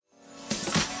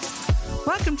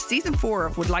Welcome to Season 4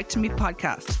 of Would Like to Meet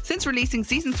podcast. Since releasing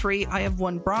Season 3, I have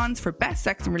won bronze for Best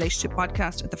Sex and Relationship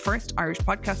Podcast at the first Irish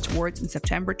Podcast Awards in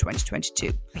September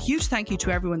 2022. A huge thank you to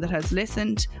everyone that has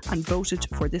listened and voted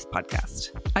for this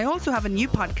podcast. I also have a new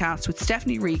podcast with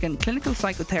Stephanie Regan, clinical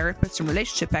psychotherapist and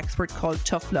relationship expert, called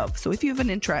Tough Love. So if you have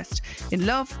an interest in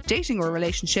love, dating or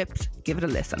relationships, give it a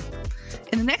listen.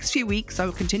 In the next few weeks, I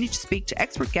will continue to speak to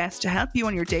expert guests to help you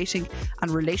on your dating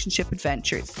and relationship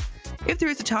adventures. If there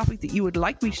is a topic that you would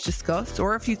like me to discuss,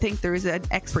 or if you think there is an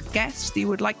expert guest that you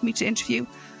would like me to interview,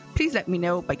 please let me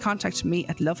know by contacting me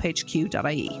at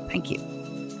lovehq.ie. Thank you.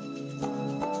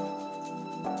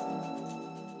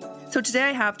 So today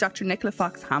I have Dr. Nicola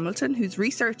Fox Hamilton, whose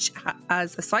research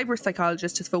as a cyber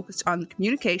psychologist is focused on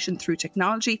communication through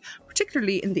technology,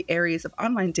 particularly in the areas of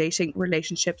online dating,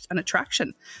 relationships and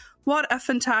attraction. What a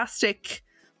fantastic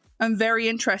and very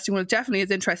interesting, well, it definitely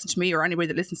is interesting to me or anybody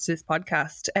that listens to this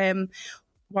podcast.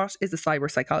 What is a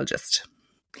cyber psychologist?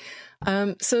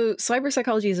 So cyber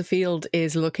psychology as a field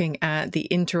is looking at the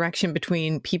interaction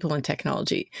between people and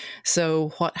technology.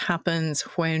 So what happens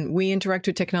when we interact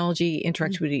with technology,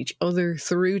 interact with each other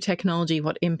through technology,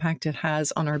 what impact it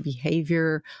has on our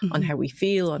behavior, on how we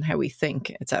feel, on how we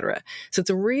think, etc. So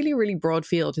it's a really, really broad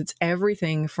field. It's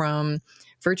everything from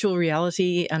virtual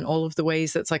reality and all of the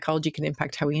ways that psychology can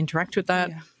impact how we interact with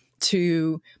that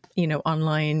to, you know,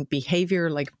 online behavior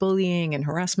like bullying and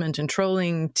harassment and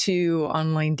trolling, to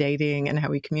online dating and how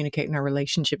we communicate in our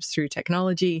relationships through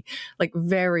technology, like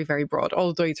very, very broad,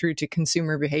 all the way through to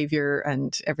consumer behavior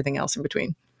and everything else in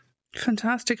between.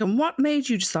 Fantastic. And what made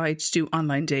you decide to do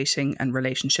online dating and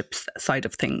relationships side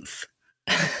of things?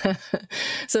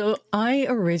 So I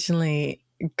originally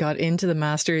got into the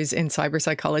master's in cyber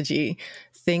psychology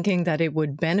thinking that it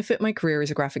would benefit my career as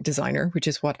a graphic designer, which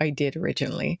is what I did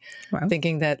originally. Wow.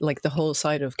 Thinking that like the whole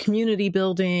side of community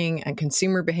building and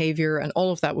consumer behavior and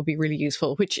all of that would be really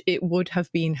useful, which it would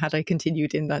have been had I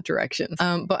continued in that direction.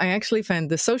 But I actually found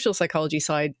the social psychology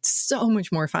side so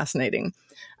much more fascinating.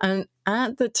 And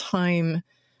at the time,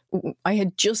 I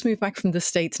had just moved back from the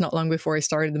States not long before I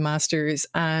started the master's,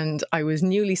 and I was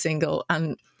newly single,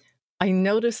 and I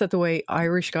noticed that the way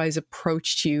Irish guys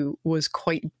approached you was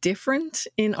quite different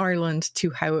in Ireland to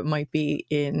how it might be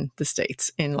in the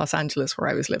States, in Los Angeles, where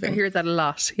I was living. I hear that a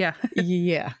lot, yeah.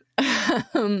 Yeah.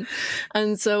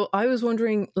 And so I was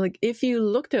wondering, like, if you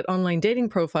looked at online dating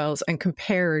profiles and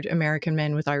compared American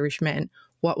men with Irish men,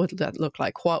 what would that look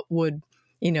like? What would,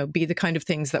 you know, be the kind of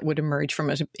things that would emerge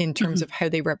from it in terms of how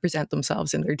they represent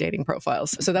themselves in their dating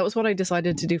profiles. So that was what I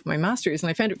decided to do for my master's. And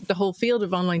I found the whole field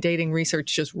of online dating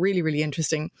research just really, really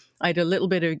interesting. I had a little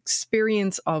bit of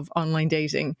experience of online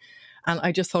dating, and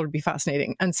I just thought it'd be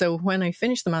fascinating. And so when I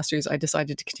finished the master's, I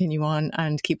decided to continue on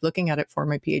and keep looking at it for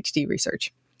my PhD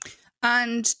research.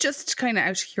 And just kind of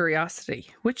out of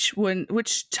curiosity, which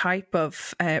type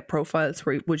of profiles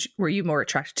were you more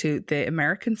attracted to? The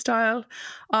American style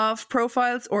of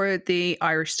profiles or the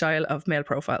Irish style of male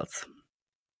profiles?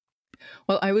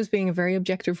 Well, I was being a very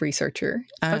objective researcher,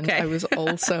 and I was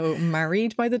also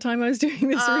married by the time I was doing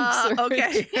this research.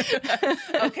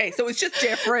 Okay, so it's just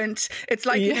different. It's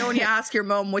like, you know, when you ask your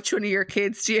mum which one of your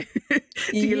kids do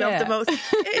you love the most,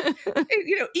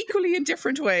 you know, equally in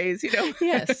different ways, you know.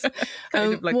 Yes.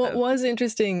 What was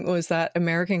interesting was that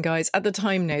American guys at the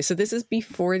time now, so this is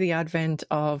before the advent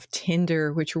of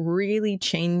Tinder, which really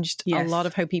changed a lot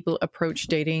of how people approach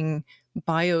dating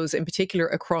bios in particular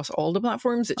across all the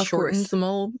platforms. It shortened them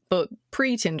all. But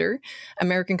pre-Tinder,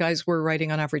 American guys were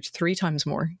writing on average 3 times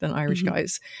more than Irish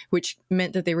guys, which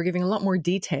meant that they were giving a lot more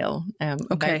detail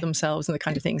about themselves and the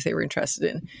kind of things they were interested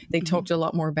in. They talked a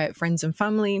lot more about friends and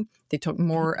family. They talked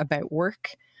more about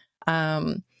work.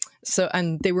 And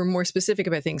they were more specific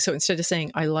about things. So instead of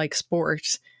saying, I like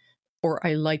sport, or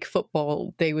I like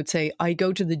football, they would say, I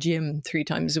go to the gym 3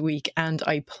 times a week and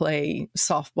I play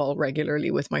softball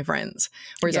regularly with my friends.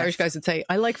 Whereas Irish guys would say,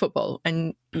 I like football.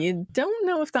 And you don't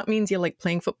know if that means you like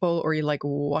playing football or you like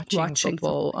watching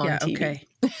football on TV.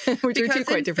 Which are two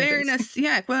quite different things.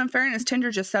 In fairness, Tinder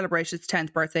just celebrated its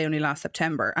 10th birthday only last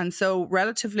September. And so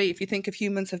relatively, if you think of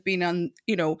humans have been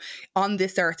on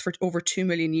this earth for over 2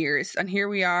 million years, and here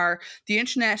we are, the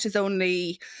internet is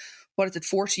only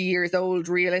 40 years old,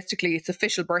 realistically. Its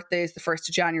official birthday is the 1st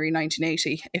of January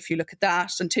 1980, if you look at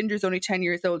that. And Tinder's only 10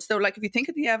 years old. So, like, if you think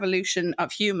of the evolution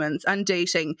of humans and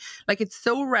dating, like, it's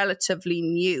so relatively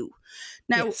new.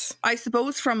 Now, I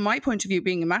suppose from my point of view,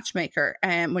 being a matchmaker,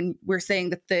 when we're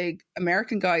saying that the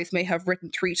American guys may have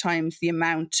written 3 times the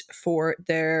amount for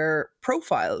their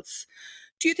profiles,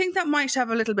 do you think that might have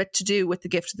a little bit to do with the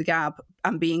gift of the gab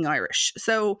and being Irish?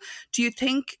 So do you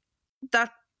think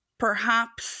that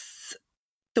perhaps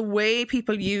the way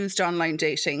people used online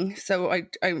dating, so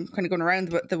I'm kind of going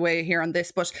around the way here on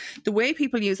this, but the way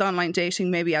people use online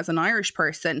dating, maybe as an Irish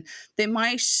person, they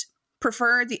might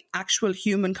prefer the actual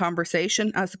human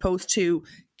conversation as opposed to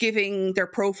giving their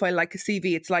profile like a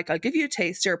CV. It's like, I'll give you a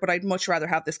taster, but I'd much rather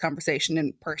have this conversation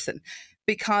in person,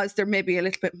 because they're maybe a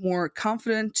little bit more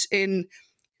confident in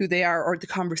who they are or the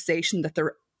conversation that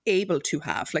they're able to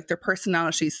have, like their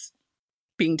personalities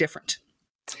being different.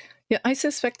 Yeah, I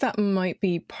suspect that might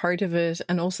be part of it.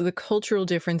 And also the cultural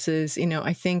differences. You know,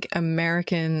 I think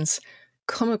Americans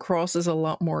come across as a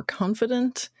lot more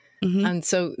confident. Mm-hmm. And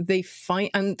so they find,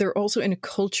 and they're also in a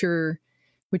culture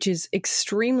which is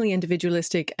extremely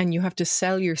individualistic, and you have to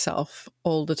sell yourself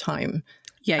all the time.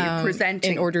 Yeah, you're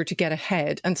presenting in order to get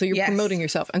ahead. And so you're promoting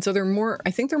yourself. And so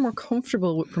I think they're more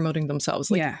comfortable with promoting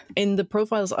themselves. Like in the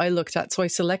profiles I looked at, so I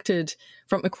selected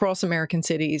from across American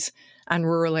cities and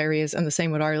rural areas, and the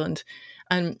same with Ireland.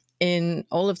 And in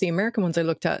all of the American ones I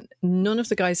looked at, none of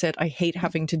the guys said, I hate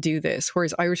having to do this,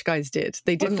 whereas Irish guys did.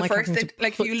 They didn't like having to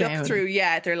like put you look down. through,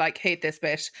 they're like, hate this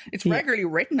bit. It's regularly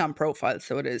written on profiles,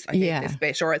 so it is, I hate this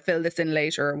bit, or I fill this in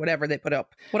later, or whatever they put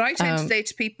up. What I tend to say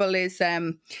to people is,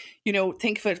 think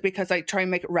of it, because I try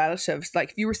and make it relatives.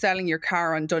 Like if you were selling your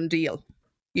car on Dundeel,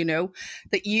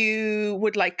 that you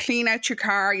would like clean out your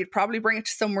car, you'd probably bring it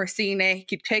to somewhere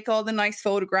scenic, you'd take all the nice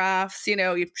photographs,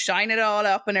 you'd shine it all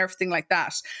up and everything like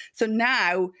that. So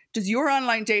now, does your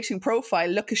online dating profile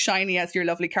look as shiny as your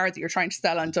lovely car that you're trying to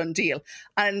sell on Dundeel?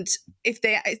 And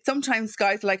sometimes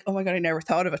guys are like, oh my God, I never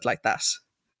thought of it like that.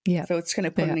 Yeah. So it's kind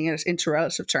of putting it into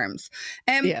relative terms.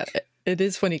 It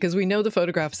is funny because we know the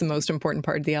photograph's the most important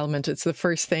part of the element. It's the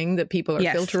first thing that people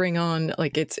are filtering on.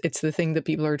 Like it's the thing that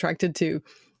people are attracted to.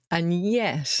 And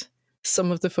yet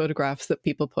some of the photographs that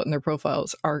people put in their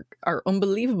profiles are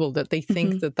unbelievable, that they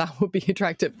think that would be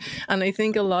attractive. And I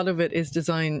think a lot of it is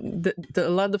designed, a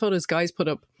lot of the photos guys put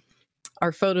up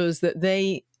are photos that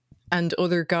they and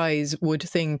other guys would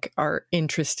think are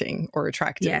interesting or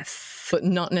attractive. Yes. But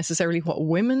not necessarily what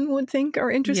women would think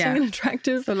are interesting and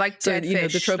attractive. So like dead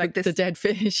fish. The trope, like the dead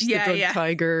fish, the drug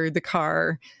tiger, the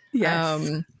car.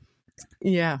 Yes.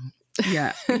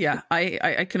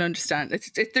 I can understand.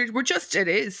 It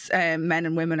is men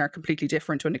and women are completely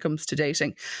different when it comes to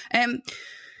dating.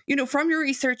 From your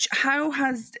research, how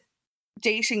has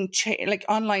dating, like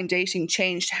online dating,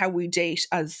 changed how we date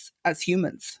as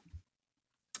humans?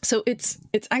 So it's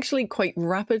actually quite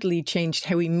rapidly changed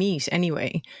how we meet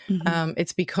anyway. Mm-hmm.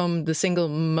 It's become the single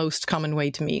most common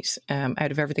way to meet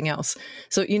out of everything else.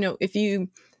 So,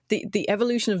 the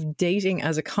evolution of dating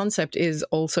as a concept is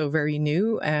also very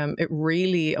new. It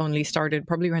really only started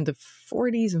probably around the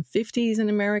 40s and 50s in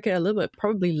America, a little bit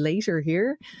probably later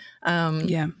here.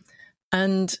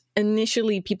 And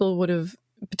initially people would have,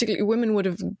 particularly women, would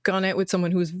have gone out with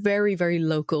someone who was very, very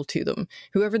local to them,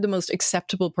 whoever the most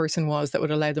acceptable person was that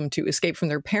would allow them to escape from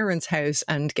their parents' house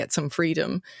and get some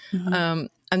freedom. Mm-hmm.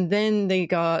 And then they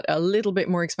got a little bit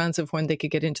more expansive when they could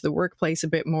get into the workplace a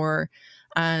bit more.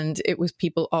 And it was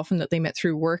people often that they met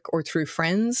through work or through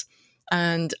friends.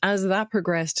 And as that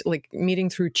progressed, like meeting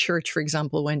through church, for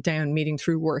example, went down, meeting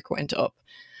through work went up.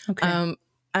 Okay.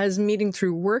 As meeting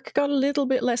through work got a little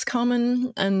bit less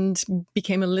common and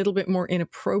became a little bit more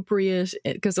inappropriate,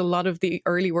 because a lot of the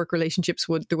early work relationships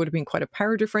there would have been quite a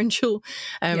power differential.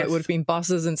 It would have been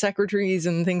bosses and secretaries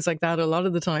and things like that a lot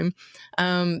of the time.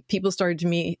 People started to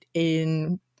meet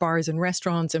in bars and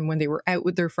restaurants and when they were out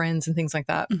with their friends and things like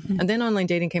that. Mm-hmm. And then online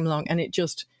dating came along and it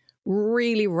just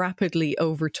really rapidly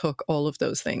overtook all of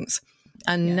those things.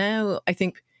 And now I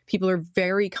think people are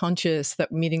very conscious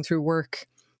that meeting through work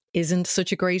isn't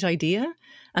such a great idea.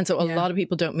 And so a lot of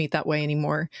people don't meet that way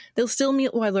anymore. They'll still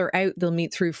meet while they're out. They'll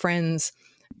meet through friends,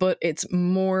 but it's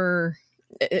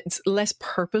less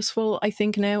purposeful, I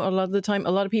think, now. A lot of the time,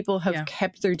 a lot of people have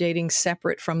kept their dating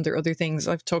separate from their other things.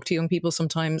 I've talked to young people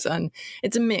sometimes and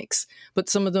it's a mix, but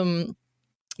some of them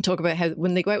talk about how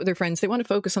when they go out with their friends, they want to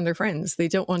focus on their friends. They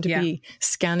don't want to be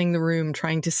scanning the room,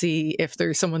 trying to see if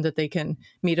there's someone that they can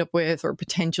meet up with or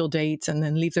potential dates and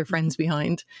then leave their friends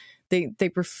behind. They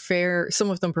prefer, some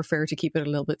of them prefer to keep it a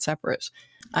little bit separate.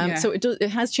 So it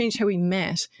has changed how we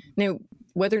met. Now,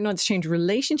 whether or not it's changed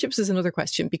relationships is another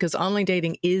question, because online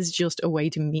dating is just a way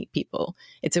to meet people.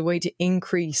 It's a way to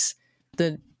increase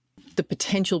the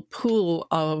potential pool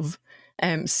of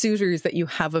suitors that you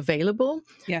have available,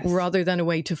 rather than a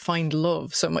way to find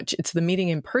love so much. It's the meeting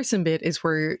in person bit is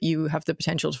where you have the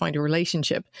potential to find a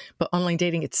relationship. But online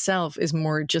dating itself is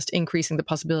more just increasing the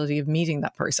possibility of meeting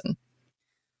that person.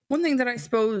 One thing that I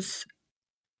suppose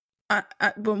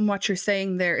but what you're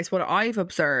saying there is what I've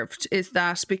observed is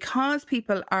that because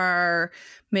people are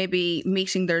maybe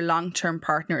meeting their long-term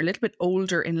partner a little bit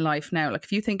older in life now, like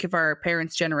if you think of our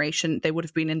parents' generation, they would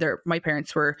have been in their, my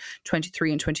parents were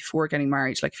 23 and 24 getting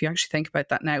married. Like if you actually think about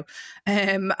that now.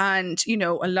 And, you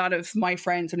know, a lot of my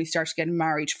friends only started getting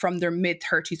married from their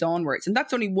mid-30s onwards. And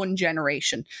that's only one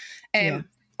generation.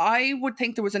 I would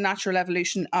think there was a natural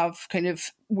evolution of kind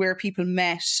of where people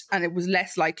met, and it was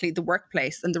less likely the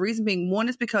workplace. And the reason being, one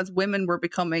is because women were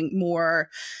becoming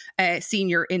more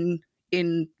senior in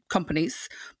companies,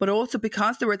 but also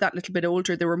because they were that little bit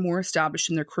older, they were more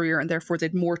established in their career, and therefore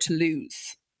they'd more to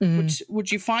lose.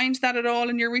 Would you find that at all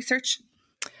in your research?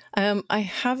 I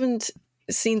haven't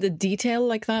seen the detail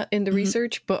like that in the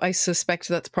research, but I suspect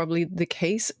that's probably the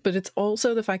case. But it's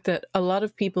also the fact that a lot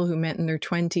of people who met in their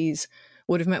 20s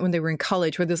would have met when they were in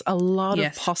college, where there's a lot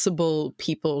of possible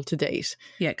people to date.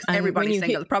 Yeah, because everybody's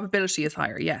single. The probability is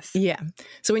higher, yes. Yeah.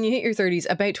 So when you hit your 30s,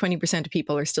 about 20% of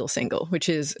people are still single, which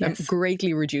is a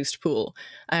greatly reduced pool.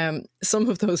 Some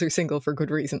of those are single for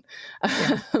good reason.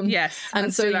 Yes.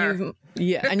 And so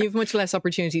you've much less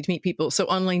opportunity to meet people. So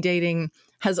online dating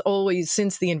has always,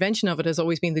 since the invention of it, has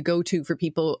always been the go-to for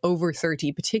people over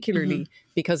 30, particularly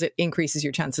because it increases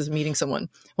your chances of meeting someone.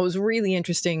 What was really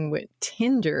interesting with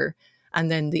Tinder, and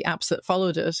then the apps that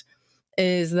followed it,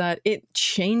 is that it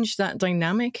changed that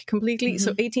dynamic completely.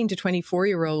 So 18 to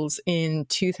 24-year-olds in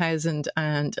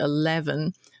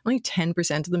 2011, only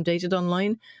 10% of them dated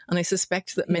online. And I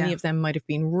suspect that many of them might have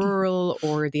been rural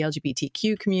or the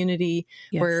LGBTQ community,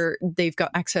 where they've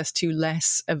got access to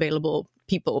less available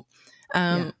people.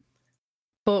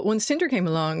 But once Tinder came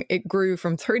along, it grew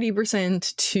from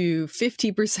 30% to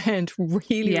 50%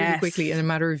 really quickly in a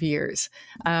matter of years.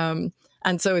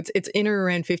 And so it's in or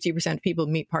around 50% of people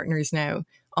meet partners now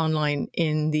online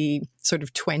in the sort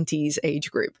of 20s age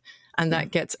group. And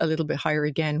that gets a little bit higher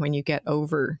again when you get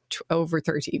over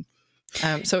 30.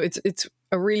 So it's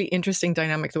a really interesting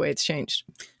dynamic the way it's changed.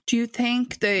 Do you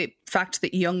think the fact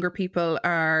that younger people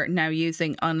are now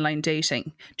using online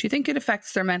dating, do you think it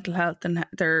affects their mental health and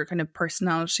their kind of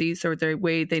personalities or their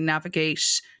way they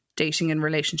navigate dating and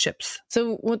relationships?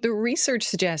 So what the research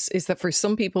suggests is that for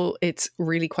some people, it's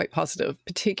really quite positive,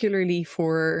 particularly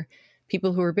for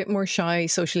people who are a bit more shy,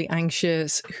 socially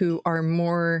anxious, who are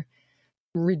more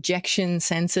rejection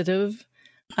sensitive.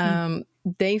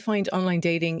 They find online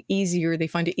dating easier. They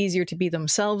find it easier to be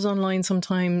themselves online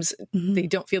sometimes. They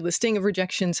don't feel the sting of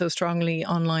rejection so strongly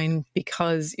online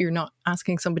because you're not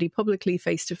asking somebody publicly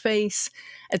face to face,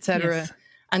 etc.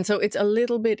 And so it's a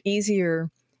little bit easier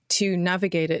to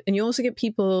navigate it. And you also get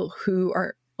people who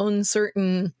are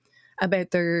uncertain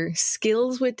about their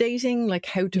skills with dating, like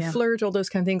how to flirt, all those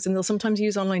kind of things. And they'll sometimes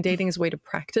use online dating as a way to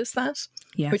practice that,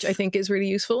 which I think is really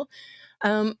useful.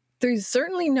 There's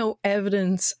certainly no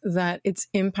evidence that it's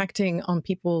impacting on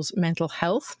people's mental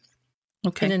health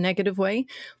in a negative way.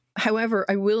 However,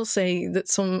 I will say that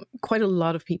quite a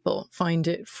lot of people find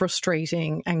it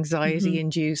frustrating, anxiety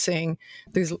inducing.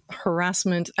 There's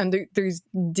harassment, and there's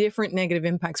different negative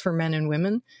impacts for men and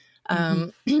women.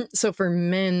 So for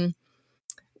men,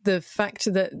 the fact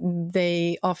that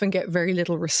they often get very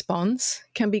little response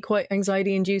can be quite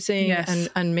anxiety inducing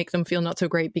and make them feel not so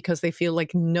great because they feel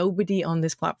like nobody on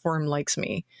this platform likes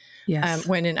me.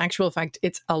 When in actual fact,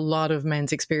 it's a lot of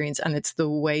men's experience, and it's the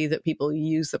way that people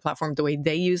use the platform, the way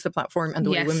they use the platform and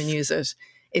the way women use it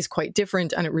is quite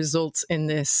different. And it results in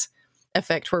this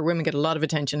effect where women get a lot of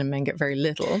attention and men get very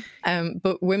little.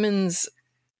 But women's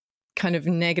kind of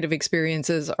negative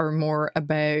experiences are more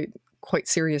about quite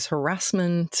serious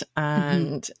harassment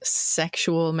and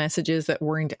sexual messages that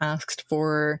weren't asked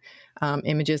for,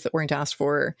 images that weren't asked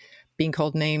for, being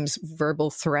called names, verbal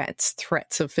threats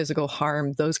of physical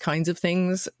harm, those kinds of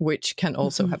things, which can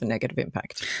also have a negative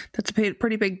impact. That's a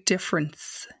pretty big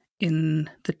difference in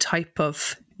the type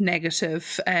of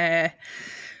negative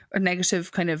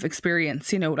kind of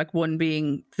experience, you know, like one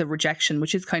being the rejection,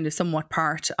 which is kind of somewhat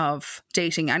part of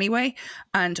dating anyway,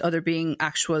 and other being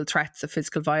actual threats of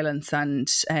physical violence and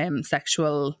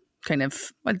sexual kind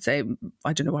of, I'd say,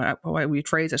 I don't know how we'd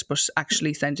phrase it, but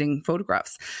actually sending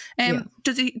photographs.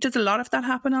 Does a lot of that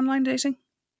happen online dating?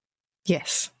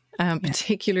 Yes.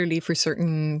 Particularly for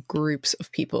certain groups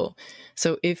of people.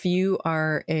 So if you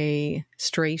are a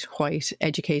straight, white,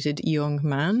 educated young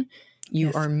man,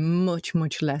 you are much,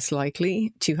 much less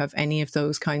likely to have any of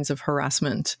those kinds of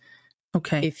harassment.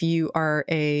 If you are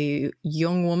a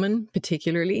young woman,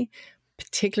 particularly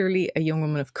particularly a young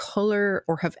woman of color,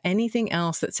 or have anything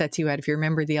else that sets you out. If you're a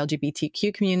member of the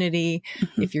LGBTQ community,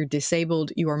 if you're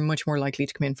disabled, you are much more likely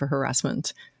to come in for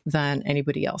harassment than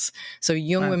anybody else. So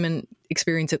young women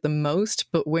experience it the most,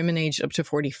 but women aged up to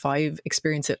 45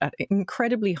 experience it at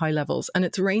incredibly high levels. And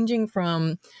it's ranging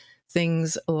from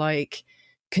things like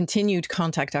continued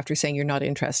contact after saying you're not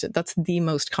interested. That's the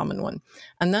most common one.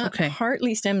 And that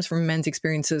partly stems from men's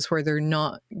experiences where they're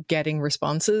not getting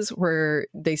responses, where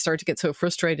they start to get so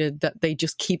frustrated that they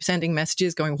just keep sending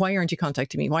messages going, why aren't you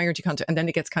contacting me? Why aren't you contacting? And then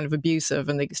it gets kind of abusive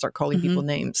and they start calling people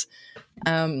names.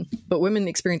 But women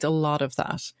experience a lot of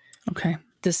that. Okay.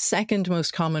 The second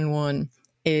most common one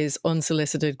is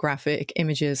unsolicited graphic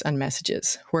images and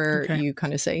messages, where you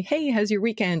kind of say, hey, how's your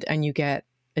weekend? And you get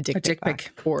a dick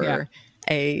pic or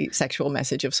a sexual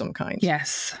message of some kind.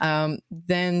 Yes.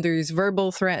 Then there's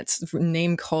verbal threats,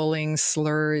 name calling,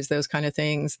 slurs, those kind of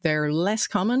things. They're less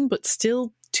common, but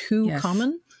still too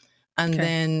common. And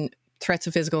then threats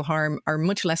of physical harm are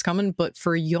much less common, but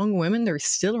for young women, they're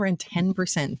still around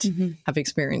 10% have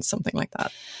experienced something like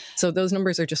that. So those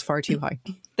numbers are just far too high.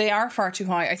 They are far too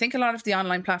high. I think a lot of the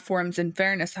online platforms, in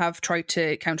fairness, have tried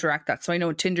to counteract that. So I know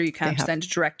on Tinder, you can't send a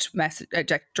direct message, a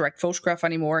direct photograph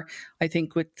anymore. I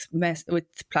think with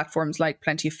platforms like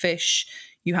Plenty of Fish,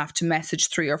 you have to message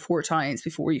 3 or 4 times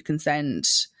before you can send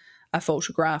a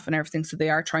photograph and everything. So they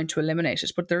are trying to eliminate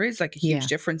it, but there is like a huge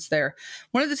difference there.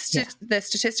 One of the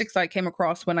statistics I came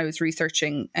across when I was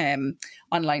researching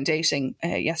online dating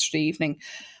yesterday evening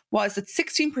was that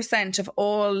 16% of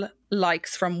all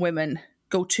likes from women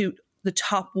go to the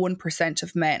top 1%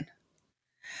 of men.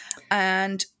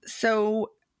 And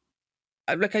so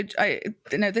like I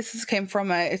now this came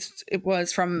from it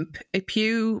was from a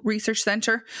Pew Research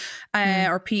Center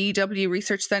or PEW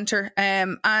Research Center,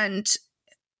 and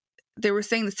they were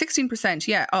saying that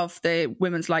 16%, of the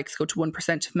women's likes go to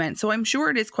 1% of men. So I'm sure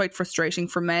it is quite frustrating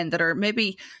for men that are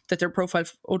maybe that their profile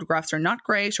photographs are not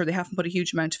great or they haven't put a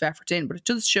huge amount of effort in, but it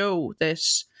does show that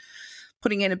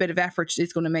putting in a bit of effort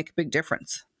is going to make a big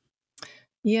difference.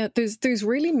 Yeah, there's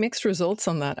really mixed results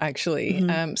on that, actually.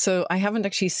 So I haven't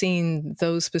actually seen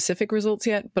those specific results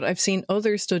yet, but I've seen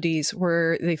other studies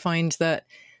where they find that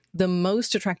the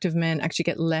most attractive men actually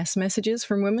get less messages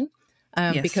from women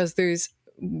because there's,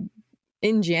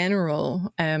 in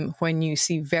general, when you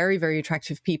see very, very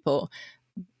attractive people,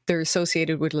 they're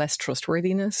associated with less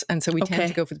trustworthiness. And so we tend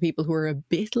to go for the people who are a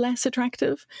bit less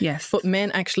attractive. Yes. But men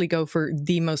actually go for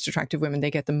the most attractive women. They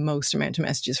get the most amount of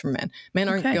messages from men. Men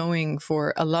aren't going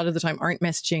for, a lot of the time, aren't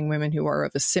messaging women who are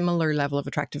of a similar level of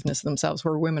attractiveness themselves,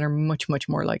 where women are much, much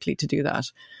more likely to do that.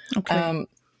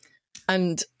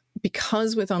 And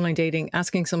because with online dating,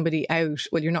 asking somebody out,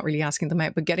 well, you're not really asking them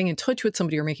out, but getting in touch with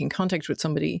somebody or making contact with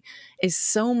somebody is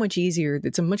so much easier.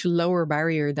 It's a much lower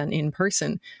barrier than in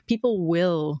person. People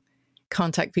will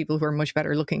contact people who are much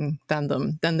better looking than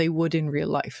them than they would in real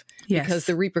life, because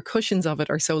the repercussions of it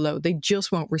are so low. They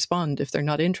just won't respond if they're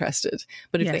not interested.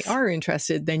 But if they are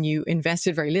interested, then you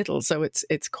invested very little. So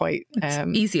it's quite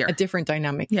easier, a different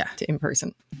dynamic to in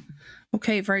person.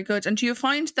 Okay, very good. And do you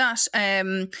find that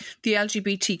the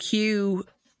LGBTQ,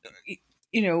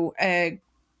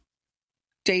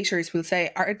 daters, will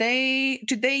say,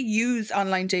 do they use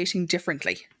online dating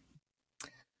differently?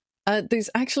 There's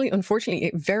actually,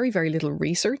 unfortunately, very, very little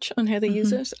research on how they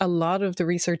use it. A lot of the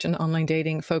research on online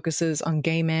dating focuses on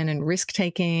gay men and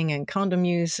risk-taking and condom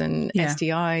use and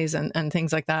STIs and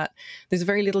things like that. There's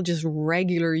very little just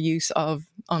regular use of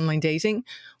online dating.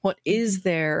 What is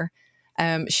there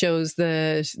shows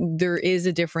that there is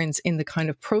a difference in the kind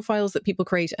of profiles that people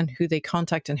create and who they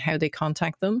contact and how they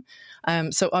contact them.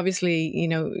 So obviously,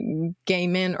 gay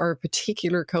men are a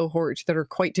particular cohort that are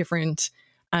quite different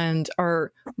and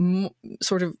are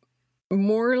sort of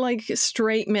more like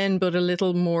straight men, but a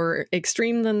little more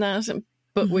extreme than that.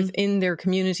 But within their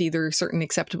community, there are certain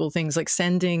acceptable things, like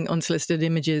sending unsolicited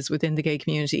images within the gay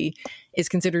community is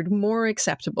considered more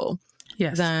acceptable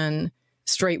than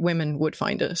straight women would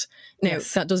find it. Now,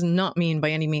 that does not mean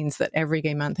by any means that every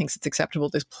gay man thinks it's acceptable.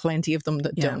 There's plenty of them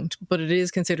that don't, but it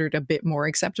is considered a bit more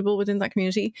acceptable within that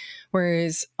community.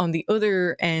 Whereas on the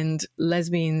other end,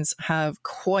 lesbians have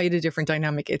quite a different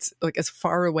dynamic. It's like as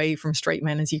far away from straight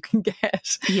men as you can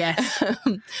get. Yes.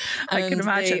 I can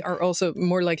imagine. They are also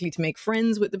more likely to make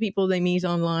friends with the people they meet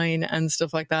online and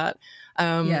stuff like that.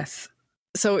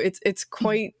 So it's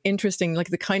quite interesting. Like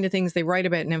the kind of things they write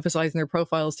about and emphasize in their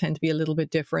profiles tend to be a little bit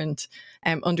different,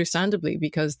 understandably,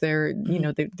 because they're, you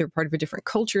know, they're part of a different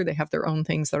culture. They have their own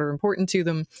things that are important to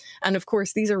them. And of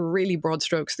course, these are really broad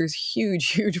strokes. There's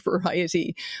huge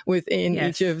variety within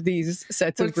each of these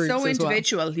sets of groups. It's so as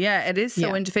individual. Well. Yeah, it is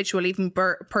so individual, even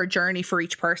per journey for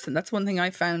each person. That's one thing I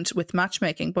found with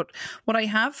matchmaking. But what I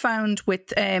have found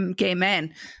with gay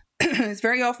men, is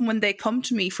very often when they come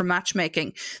to me for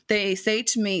matchmaking, they say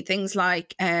to me things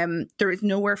like, there is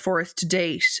nowhere for us to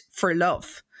date for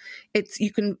love.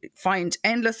 You can find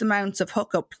endless amounts of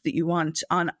hookups that you want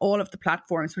on all of the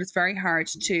platforms, but it's very hard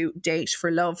to date for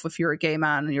love if you're a gay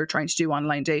man and you're trying to do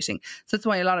online dating. So that's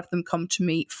why a lot of them come to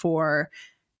me for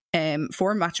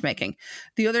matchmaking.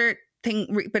 The other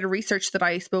bit of research that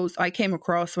I suppose I came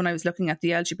across when I was looking at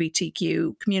the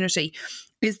LGBTQ community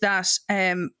is that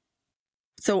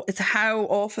so it's how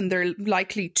often they're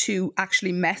likely to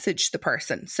actually message the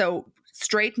person. So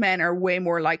straight men are way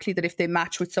more likely that if they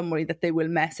match with somebody that they will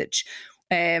message.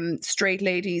 Straight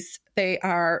ladies, they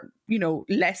are, you know,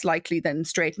 less likely than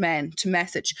straight men to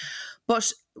message.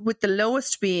 But with the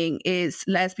lowest being is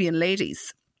lesbian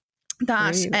ladies.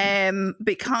 That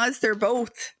because they're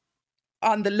both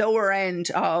on the lower end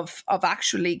of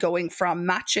actually going from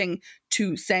matching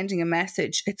to sending a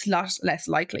message, it's a lot less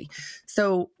likely.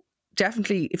 So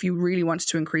definitely, if you really wanted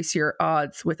to increase your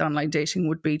odds with online dating,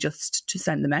 would be just to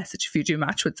send the message if you do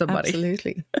match with somebody.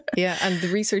 Absolutely. Yeah. And the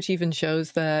research even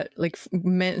shows that like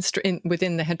men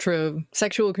within the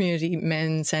heterosexual community,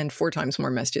 men send 4 times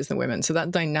more messages than women. So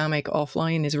that dynamic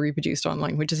offline is reproduced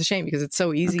online, which is a shame because it's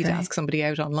so easy to ask somebody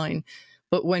out online.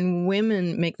 But when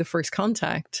women make the first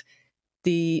contact,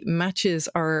 the matches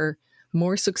are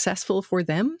more successful for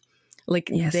them.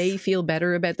 Like they feel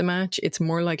better about the match. It's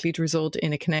more likely to result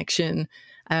in a connection.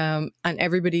 And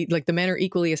everybody, like the men are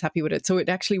equally as happy with it. So it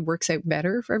actually works out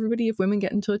better for everybody if women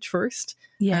get in touch first,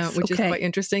 which is quite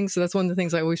interesting. So that's one of the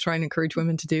things I always try and encourage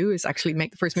women to do is actually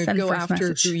make the first move, go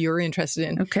after who you're interested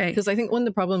in. Because I think one of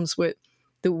the problems with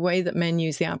the way that men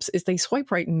use the apps is they swipe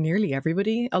right nearly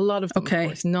everybody. A lot of them, of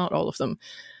course, not all of them.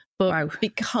 But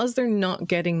because they're not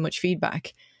getting much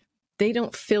feedback, they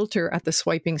don't filter at the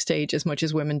swiping stage as much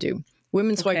as women do.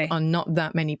 Women swipe on not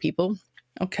that many people.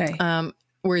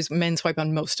 Whereas men swipe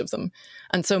on most of them.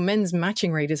 And so men's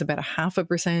matching rate is about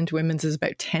 0.5%, women's is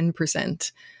about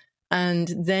 10%.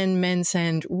 And then men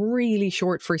send really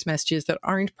short first messages that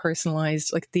aren't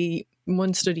personalized. Like the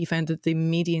one study found that the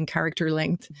median character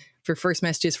length for first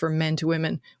messages from men to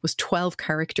women was 12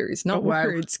 characters, not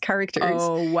words, characters.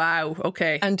 Oh, wow.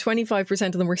 Okay. And 25%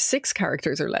 of them were 6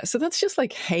 characters or less. So that's just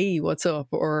like, hey, what's up?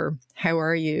 Or how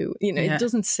are you? You know, it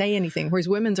doesn't say anything. Whereas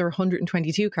women's are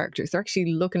 122 characters. They're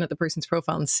actually looking at the person's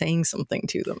profile and saying something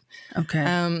to them.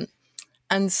 Okay.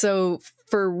 And so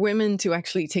for women to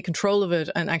actually take control of it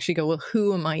and actually go, well,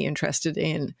 who am I interested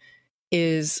in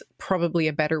is probably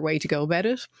a better way to go about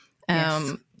it.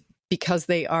 Because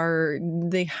they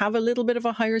have a little bit of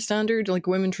a higher standard. Like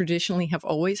women traditionally have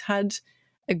always had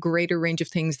a greater range of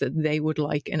things that they would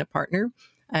like in a partner.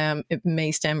 It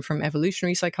may stem from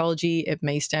evolutionary psychology. It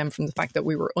may stem from the fact that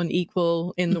we were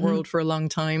unequal in the world for a long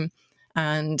time.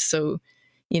 And so,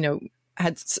 you know,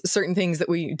 had certain things that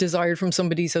we desired from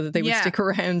somebody so that they would stick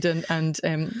around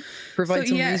and provide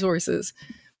some resources.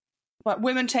 But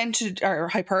women are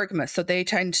hypergamous, so they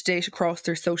tend to date across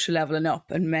their social level and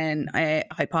up, and men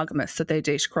hypogamous, so they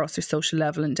date across their social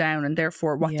level and down, and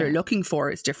therefore what they're looking for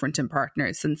is different in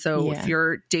partners. And so if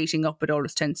you're dating up, it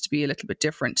always tends to be a little bit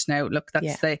different. Now, look,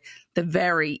 that's the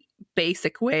very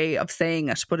basic way of saying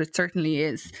it, but it certainly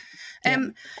is.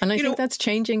 And I think that's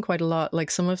changing quite a lot. Like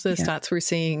some of the stats we're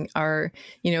seeing are,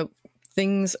 you know,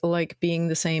 things like being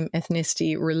the same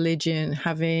ethnicity, religion,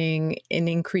 having an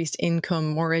increased income,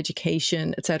 more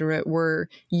education, etc.,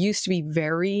 used to be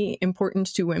very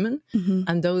important to women,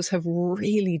 and those have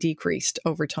really decreased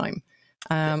over time.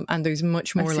 And there's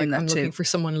much more like I'm looking for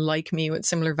someone like me with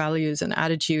similar values and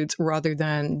attitudes rather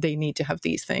than they need to have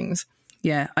these things.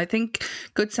 Yeah, I think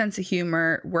good sense of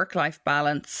humour, work-life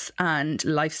balance and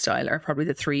lifestyle are probably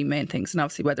the 3 main things. And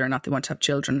obviously whether or not they want to have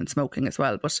children and smoking as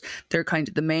well. But they're kind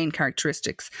of the main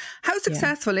characteristics. How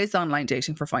successful is online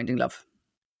dating for finding love?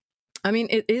 I mean,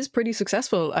 it is pretty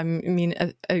successful. I mean,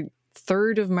 a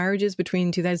third of marriages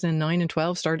between 2009 and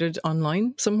 12 started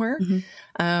online somewhere.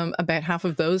 About half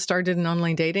of those started in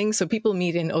online dating. So people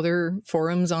meet in other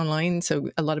forums online. So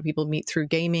a lot of people meet through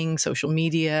gaming, social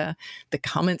media, the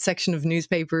comment section of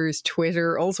newspapers,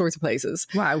 Twitter, all sorts of places.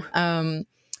 Wow.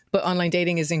 But online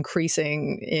dating is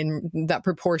increasing in that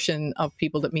proportion of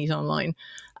people that meet online.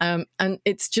 And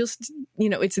it's just,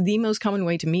 it's the most common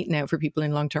way to meet now for people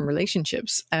in long-term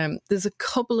relationships. There's a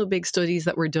couple of big studies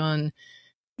that were done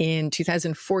in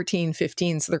 2014,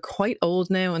 15. So they're quite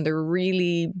old now, and they're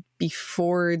really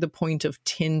before the point of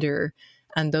Tinder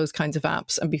and those kinds of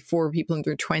apps, and before people in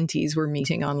their 20s were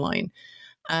meeting online.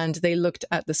 And they looked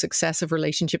at the success of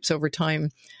relationships over time.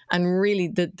 And really,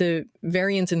 the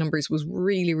variance in numbers was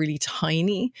really, really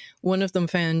tiny. One of them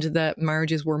found that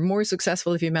marriages were more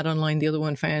successful if you met online. The other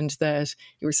one found that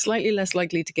you were slightly less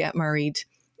likely to get married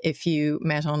if you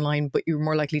met online, but you were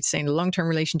more likely to stay in a long-term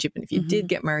relationship. And if you did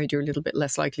get married, you're a little bit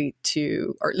less likely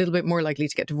to, or a little bit more likely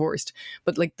to get divorced.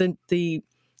 But like the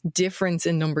difference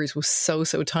in numbers was so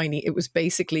tiny. It was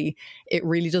basically, it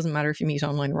really doesn't matter if you meet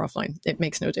online or offline. It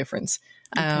makes no difference.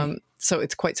 Okay. So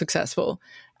it's quite successful.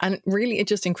 And really, it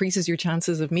just increases your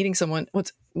chances of meeting someone.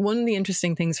 What's one of the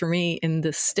interesting things for me in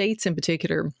the States in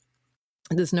particular,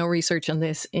 there's no research on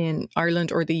this in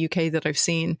Ireland or the UK that I've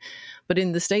seen, but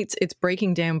in the States, it's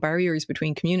breaking down barriers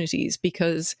between communities,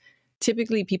 because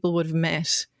typically people would have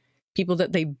met people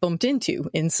that they bumped into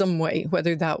in some way,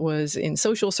 whether that was in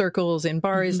social circles, in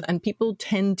bars, and people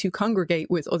tend to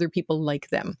congregate with other people like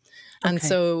them. And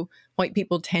so white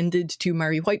people tended to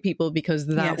marry white people because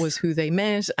that was who they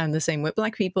met, and the same with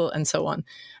black people and so on.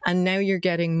 And now you're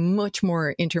getting much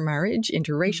more intermarriage,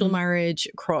 interracial marriage,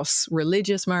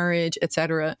 cross-religious marriage,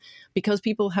 etc., because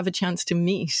people have a chance to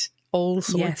meet all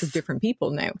sorts of different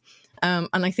people now. And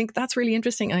I think that's really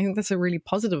interesting. I think that's a really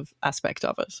positive aspect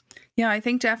of it. Yeah, I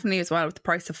think definitely as well with the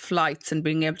price of flights and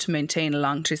being able to maintain a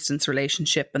long distance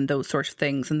relationship and those sort of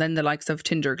things. And then the likes of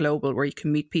Tinder Global, where you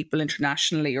can meet people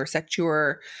internationally or set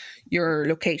your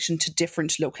location to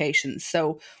different locations.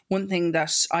 So one thing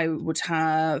that I would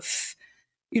have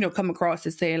come across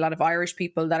is, say, a lot of Irish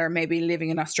people that are maybe living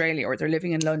in Australia, or they're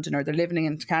living in London, or they're living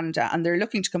in Canada, and they're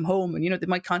looking to come home. And, they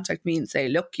might contact me and say,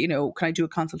 look, can I do a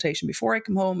consultation before I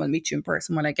come home? I'll meet you in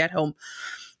person when I get home.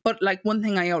 But like one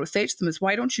thing I always say to them is,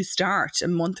 why don't you start a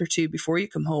month or two before you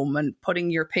come home and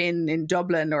putting your pin in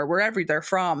Dublin or wherever they're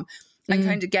from, and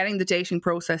kind of getting the dating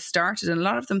process started. And a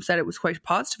lot of them said it was quite a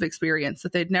positive experience,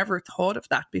 that they'd never thought of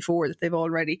that before, that they'd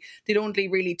only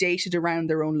really dated around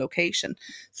their own location.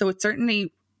 So it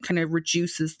certainly kind of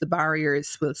reduces the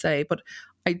barriers, we'll say. But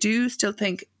I do still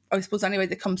think, I suppose anyway,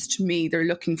 that comes to me, they're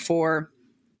looking for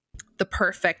the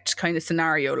perfect kind of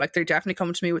scenario. Like they're definitely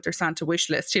coming to me with their Santa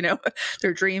wish list,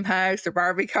 their dream house, their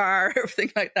Barbie car,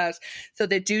 everything like that. So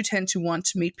they do tend to want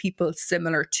to meet people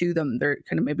similar to them. They're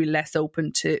kind of maybe less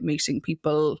open to meeting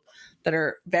people that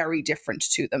are very different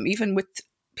to them. Even with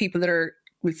people that are,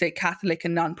 we'll say, Catholic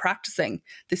and non-practicing,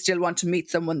 they still want to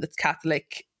meet someone that's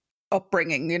Catholic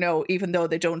upbringing, even though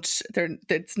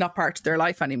it's not part of their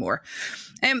life anymore.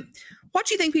 What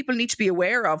do you think people need to be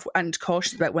aware of and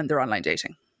cautious about when they're online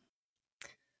dating?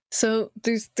 So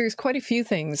there's quite a few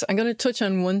things. I'm going to touch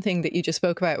on one thing that you just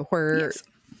spoke about, where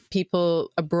people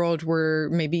abroad were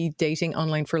maybe dating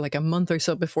online for like a month or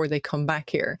so before they come back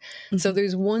here. So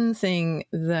there's one thing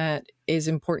that is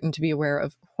important to be aware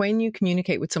of when you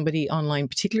communicate with somebody online,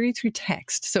 particularly through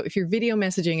text. So if you're video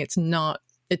messaging,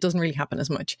 it doesn't really happen as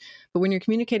much. But when you're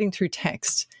communicating through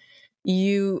text,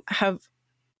 you have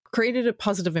created a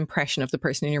positive impression of the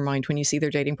person in your mind when you see their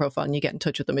dating profile and you get in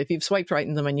touch with them. If you've swiped right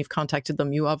in them and you've contacted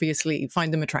them, you obviously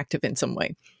find them attractive in some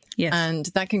way. Yes. And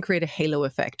that can create a halo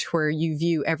effect where you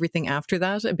view everything after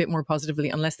that a bit more positively,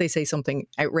 unless they say something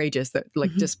outrageous that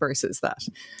disperses that.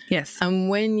 Yes. And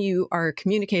when you are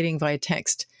communicating via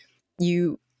text,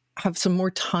 you have some more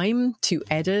time to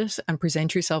edit and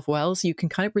present yourself well, so you can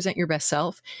kind of present your best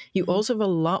self. You also have a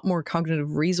lot more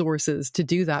cognitive resources to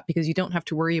do that, because you don't have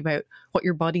to worry about what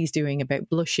your body's doing, about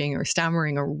blushing or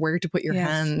stammering, or where to put your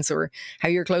hands, or how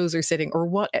your clothes are sitting, or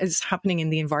what is happening in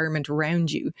the environment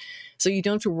around you. So you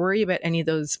don't have to worry about any of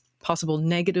those possible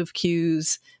negative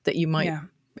cues that you might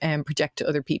project to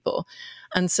other people.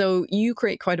 And so you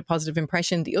create quite a positive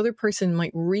impression. The other person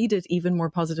might read it even more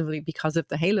positively because of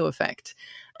the halo effect.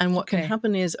 And what can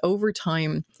happen is, over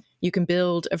time, you can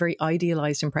build a very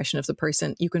idealized impression of the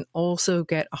person. You can also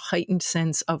get a heightened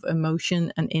sense of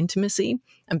emotion and intimacy,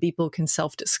 and people can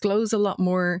self-disclose a lot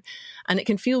more. And it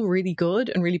can feel really good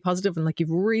and really positive, and like you've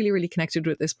really, really connected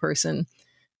with this person.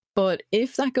 But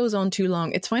if that goes on too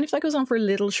long, it's fine if that goes on for a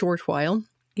little short while.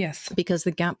 Yes. Because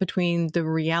the gap between the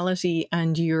reality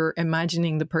and your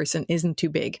imagining the person isn't too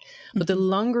big. But the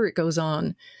longer it goes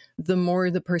on, the more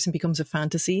the person becomes a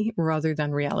fantasy rather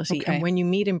than reality. And when you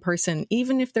meet in person,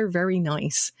 even if they're very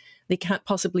nice, they can't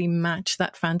possibly match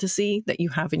that fantasy that you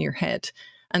have in your head.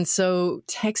 And so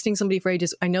texting somebody for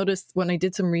ages, I noticed when I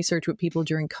did some research with people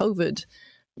during COVID,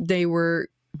 they were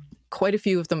quite a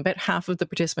few of them, about half of the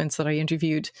participants that I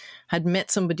interviewed had met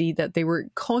somebody that they were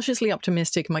cautiously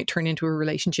optimistic might turn into a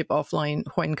relationship offline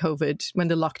when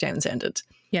the lockdowns ended.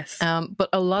 Yes. But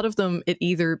a lot of them, it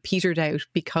either petered out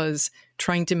because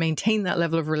trying to maintain that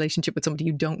level of relationship with somebody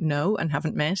you don't know and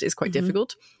haven't met is quite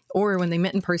difficult. Or when they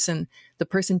met in person, the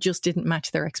person just didn't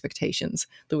match their expectations.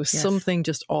 There was something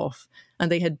just off. And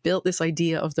they had built this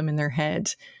idea of them in their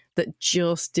head that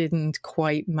just didn't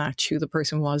quite match who the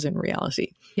person was in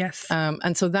reality. Yes.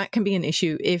 And so that can be an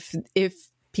issue if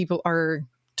people are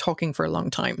talking for a long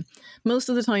time. Most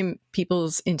of the time,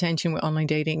 people's intention with online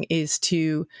dating is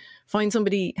to find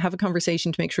somebody, have a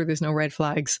conversation to make sure there's no red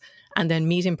flags, and then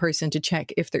meet in person to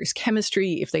check if there's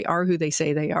chemistry, if they are who they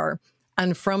say they are.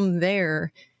 And from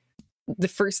there,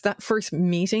 that first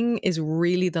meeting is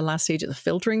really the last stage of the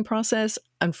filtering process.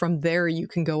 And from there, you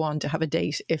can go on to have a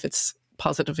date if it's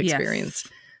positive experience.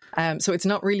 Yes. So it's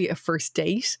not really a first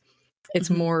date. It's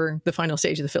more the final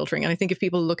stage of the filtering. And I think if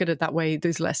people look at it that way,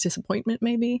 there's less disappointment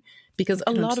maybe, because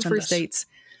a lot of first dates,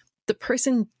 the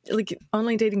person, like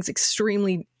online dating is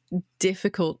extremely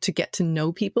difficult to get to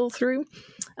know people through.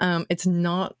 It's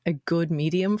not a good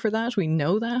medium for that. We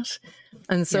know that.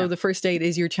 And so the first date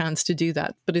is your chance to do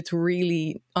that. But it's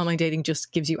really, online dating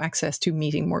just gives you access to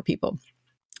meeting more people.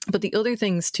 But the other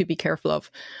things to be careful of,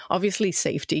 obviously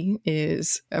safety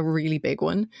is a really big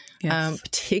one,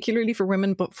 particularly for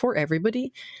women, but for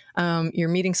everybody. You're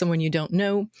meeting someone you don't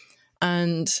know,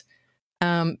 and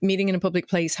meeting in a public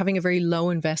place, having a very low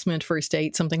investment first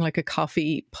date, something like a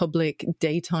coffee, public,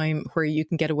 daytime, where you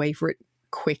can get away for it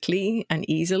quickly and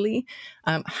easily.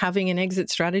 Having an exit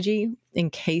strategy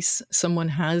in case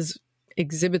someone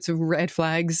exhibits of red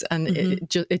flags and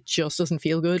it just doesn't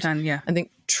feel good. I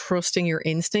think trusting your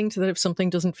instinct that if something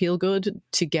doesn't feel good,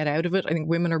 to get out of it. I think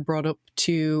women are brought up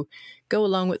to go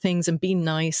along with things and be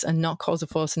nice and not cause a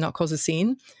fuss and not cause a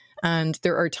scene. And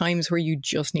there are times where you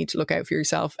just need to look out for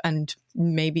yourself, and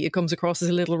maybe it comes across as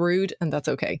a little rude, and that's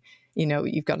okay. You know,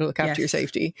 you've got to look after your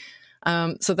safety.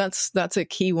 So that's a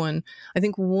key one. I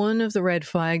think one of the red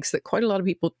flags that quite a lot of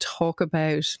people talk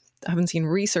about, I haven't seen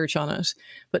research on it,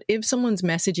 but if someone's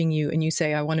messaging you and you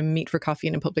say, I want to meet for coffee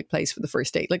in a public place for the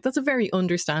first date, like that's a very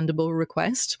understandable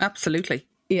request. Absolutely.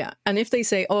 Yeah. And if they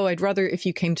say, oh, I'd rather if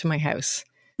you came to my house,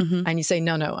 and you say,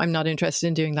 no, I'm not interested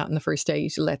in doing that in the first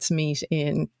date. Let's meet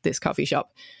in this coffee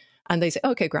shop. And they say,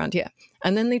 okay, grand, yeah.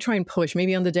 And then they try and push.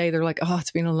 Maybe on the day they're like, oh,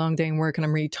 it's been a long day in work and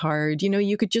I'm really tired. You know,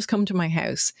 you could just come to my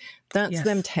house. That's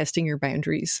them testing your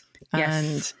boundaries.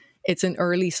 And it's an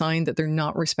early sign that they're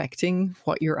not respecting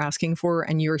what you're asking for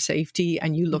and your safety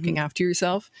and you looking after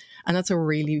yourself. And that's a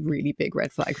really, really big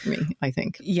red flag for me, I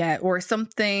think. Yeah, or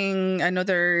something,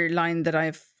 another line that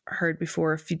I've heard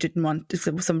before, if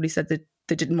somebody said that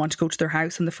they didn't want to go to their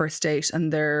house on the first date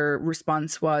and their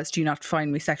response was, do you not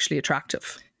find me sexually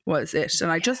attractive? Was it?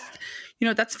 And I just,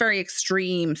 that's very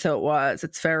extreme. So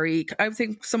it's very, I would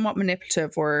think, somewhat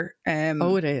manipulative, or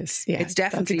it is. Yeah, it's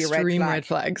definitely that's extreme red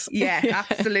flags. Yeah,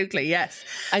 absolutely, yes.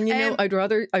 And I'd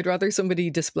rather somebody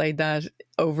displayed that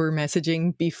over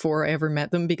messaging before I ever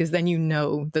met them, because then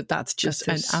that's just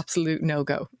an absolute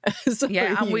no-go. So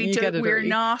and we're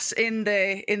not in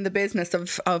the business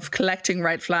of collecting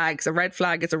red flags. A red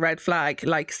flag is a red flag.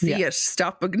 Like, see it,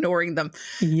 stop ignoring them.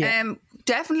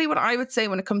 Definitely what I would say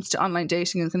when it comes to online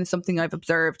dating, and kind of something I've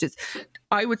observed, is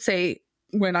I would say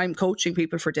when I'm coaching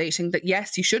people for dating that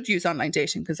yes, you should use online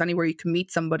dating, because anywhere you can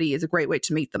meet somebody is a great way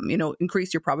to meet them,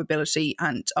 increase your probability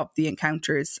and of the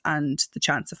encounters and the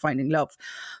chance of finding love.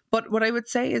 But what I would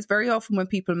say is very often when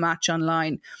people match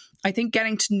online, I think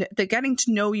the getting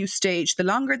to know you stage, the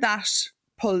longer that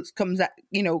pulse comes at,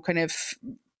 kind of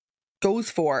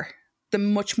goes for, the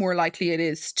much more likely it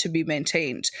is to be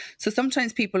maintained. So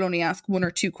sometimes people only ask one or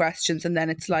two questions and then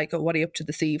it's like, oh, what are you up to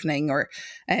this evening? Or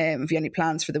have you any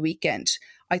plans for the weekend?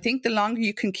 I think the longer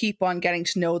you can keep on getting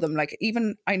to know them, like,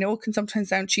 even, I know it can sometimes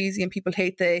sound cheesy and people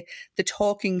hate the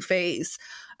talking phase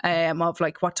of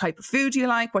like, what type of food do you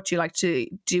like? What do you like to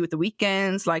do with the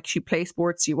weekends? Like, do you play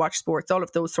sports? Do you watch sports? All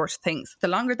of those sorts of things. The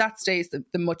longer that stays, the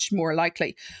much more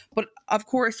likely. But of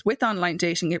course, with online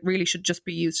dating, it really should just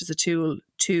be used as a tool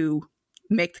to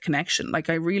make the connection. Like,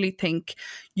 I really think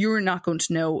you're not going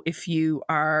to know if you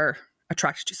are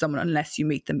attracted to someone unless you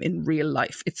meet them in real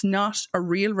life. It's not a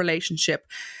real relationship.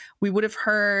 We would have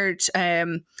heard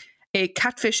a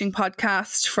catfishing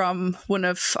podcast from one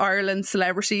of Ireland's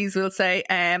celebrities, we'll say,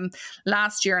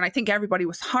 last year. And I think everybody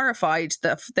was horrified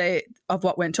of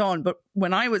what went on. But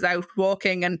when I was out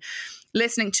walking and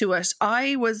listening to it,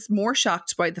 I was more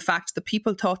shocked by the fact that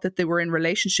people thought that they were in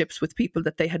relationships with people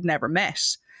that they had never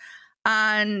met.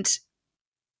 And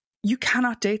you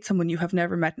cannot date someone you have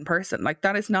never met in person. Like,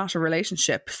 that is not a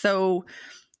relationship. So,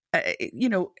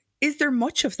 is there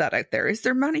much of that out there? Is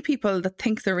there many people that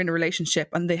think they're in a relationship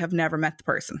and they have never met the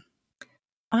person?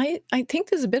 I think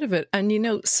there's a bit of it. And,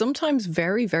 sometimes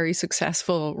very, very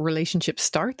successful relationships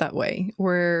start that way,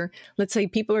 where, let's say,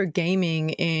 people are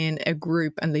gaming in a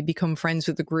group and they become friends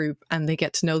with the group and they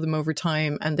get to know them over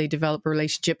time and they develop a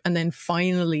relationship, and then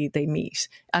finally they meet.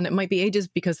 And it might be ages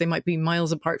because they might be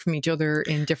miles apart from each other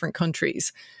in different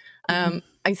countries. I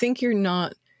think you're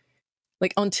not,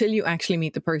 like, until you actually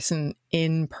meet the person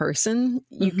in person,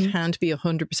 you can't be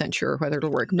 100% sure whether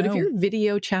it'll work. But if you're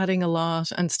video chatting a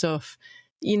lot and stuff,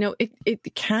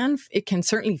 it can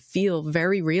certainly feel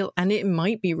very real, and it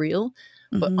might be real,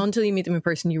 but until you meet them in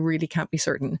person, you really can't be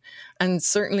certain. And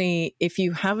certainly if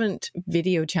you haven't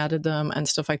video chatted them and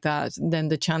stuff like that, then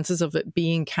the chances of it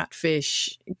being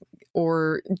catfish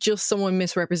or just someone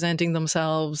misrepresenting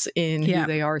themselves in who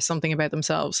they are, something about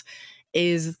themselves,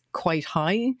 is quite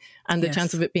high. And the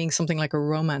chance of it being something like a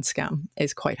romance scam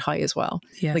is quite high as well.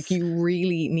 Like, you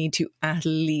really need to at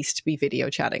least be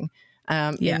video chatting.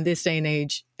 In this day and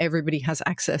age, everybody has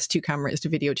access to cameras to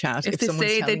video chat. If they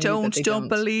say they don't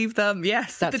believe them.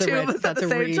 Yes, that's the two of us at the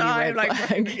same time.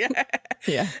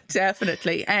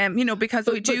 Definitely. Because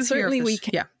we do certainly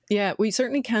we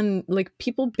certainly can. Like,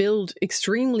 people build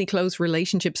extremely close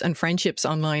relationships and friendships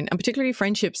online, and particularly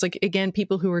friendships. Like, again,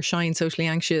 people who are shy and socially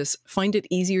anxious find it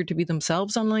easier to be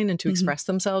themselves online and to express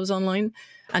themselves online,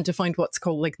 and to find what's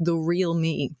called like the real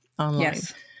me online.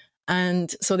 Yes.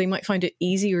 And so they might find it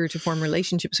easier to form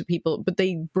relationships with people, but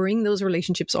they bring those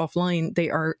relationships offline. They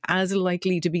are as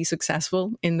likely to be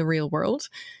successful in the real world.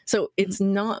 So it's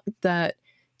not that,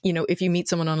 if you meet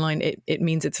someone online, it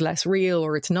means it's less real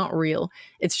or it's not real.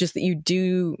 It's just that you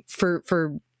do,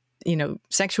 for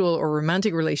sexual or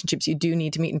romantic relationships, you do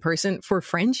need to meet in person. For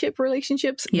friendship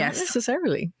relationships, not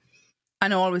necessarily.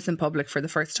 And always in public for the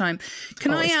first time.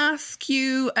 Can I ask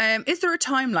you, is there a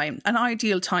timeline, an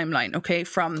ideal timeline, okay,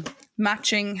 from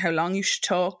matching, how long you should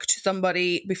talk to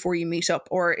somebody before you meet up,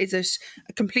 or is it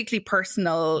a completely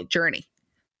personal journey?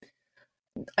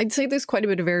 I'd say there's quite a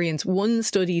bit of variance. One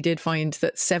study did find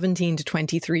that 17 to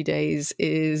 23 days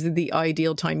is the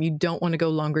ideal time. You don't want to go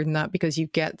longer than that, because you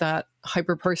get that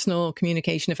hyper-personal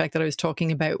communication effect that I was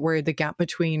talking about, where the gap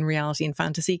between reality and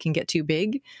fantasy can get too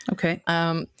big. Okay.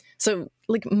 So,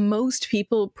 like, most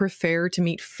people prefer to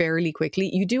meet fairly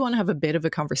quickly. You do want to have a bit of a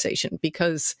conversation,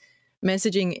 because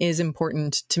messaging is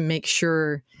important to make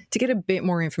sure, to get a bit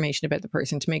more information about the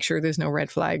person, to make sure there's no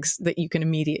red flags that you can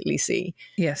immediately see.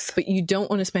 Yes. But you don't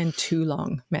want to spend too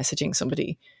long messaging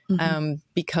somebody,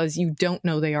 because you don't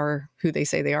know they are who they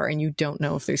say they are, and you don't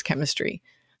know if there's chemistry.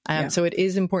 So it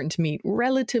is important to meet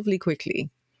relatively quickly.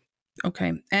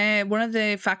 Okay. One of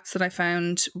the facts that I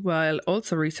found while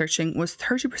also researching was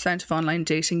 30% of online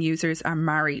dating users are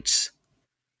married.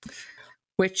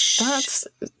 Which...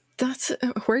 That's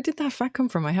where did that fact come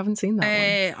from? I haven't seen that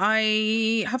one.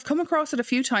 I have come across it a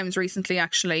few times recently,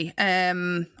 actually. I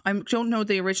don't know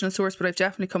the original source, but I've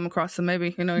definitely come across it.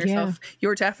 Maybe you know yourself. Yeah.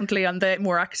 You're definitely on the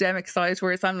more academic side,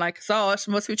 whereas I'm like, saw it,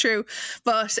 must be true.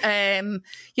 But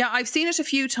I've seen it a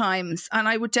few times, and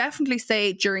I would definitely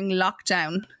say during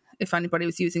lockdown, if anybody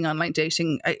was using online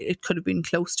dating, it could have been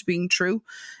close to being true.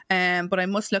 But I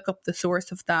must look up the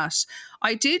source of that.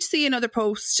 I did see another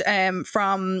post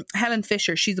from Helen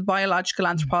Fisher. She's a biological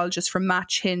anthropologist from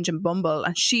Match, Hinge and Bumble.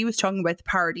 And she was talking about the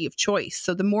parity of choice.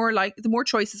 So the more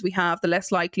choices we have, the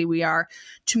less likely we are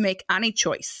to make any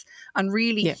choice. And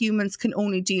really, humans can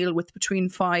only deal with between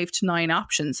 5 to 9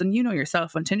 options. And you know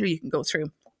yourself, on Tinder, you can go through.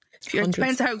 It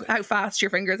depends how fast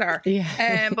your fingers are.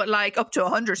 Yeah. But like up to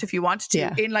 100 if you wanted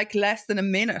to in like less than a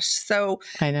minute. So,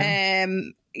 I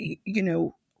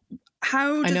know.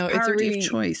 How does parity of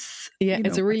choice? Yeah,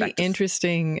 it's a really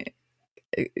interesting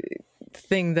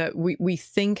thing that we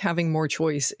think having more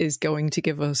choice is going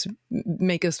to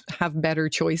make us have better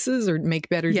choices or make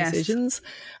better decisions.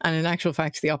 And in actual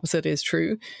fact, the opposite is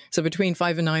true. So between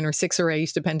 5 and 9 or 6 or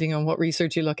 8, depending on what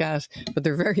research you look at, but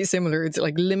they're very similar. It's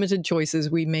like limited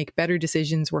choices. We make better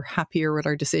decisions. We're happier with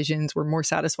our decisions. We're more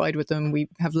satisfied with them. We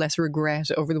have less regret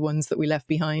over the ones that we left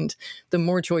behind. The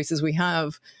more choices we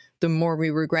have, the more we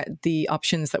regret the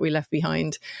options that we left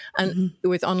behind. And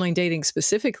with online dating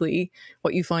specifically,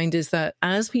 what you find is that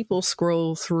as people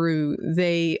scroll through,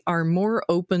 they are more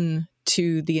open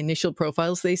to the initial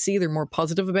profiles they see. They're more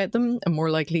positive about them and more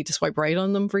likely to swipe right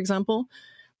on them, for example.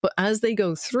 But as they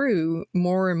go through,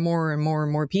 more and more and more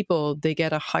and more people, they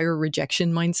get a higher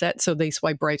rejection mindset. So they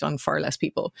swipe right on far less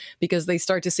people because they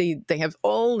start to see they have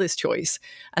all this choice.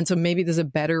 And so maybe there's a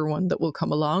better one that will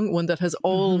come along, one that has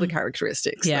all the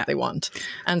characteristics that they want.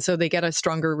 And so they get a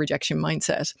stronger rejection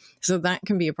mindset. So that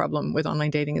can be a problem with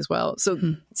online dating as well.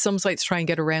 So some sites try and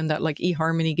get around that, like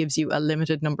eHarmony gives you a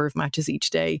limited number of matches each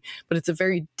day, but it's a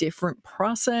very different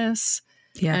process.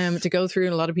 To go through,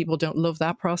 and a lot of people don't love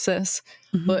that process.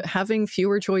 But having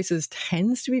fewer choices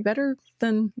tends to be better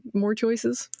than more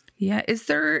choices. Yeah. Is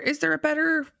there a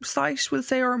better site, we'll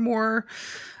say, or a more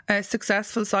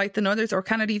successful site than others, or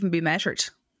can it even be measured?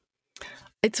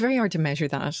 It's very hard to measure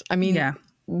that. I mean,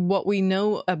 what we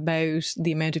know about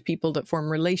the amount of people that form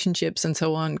relationships and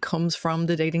so on comes from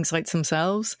the dating sites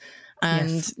themselves.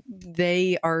 And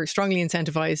they are strongly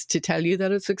incentivized to tell you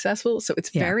that it's successful. So it's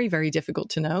very, very difficult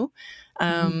to know.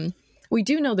 We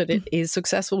do know that it is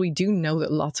successful. We do know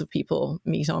that lots of people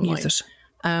meet online. Use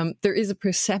it. There is a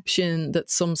perception that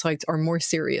some sites are more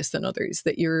serious than others,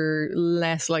 that you're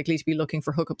less likely to be looking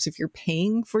for hookups if you're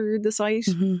paying for the site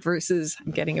versus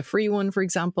getting a free one, for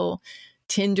example.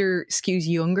 Tinder skews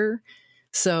younger.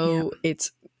 So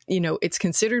it's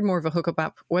considered more of a hookup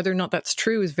app. Whether or not that's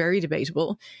true is very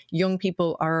debatable. Young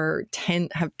people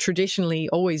have traditionally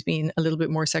always been a little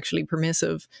bit more sexually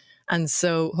permissive. And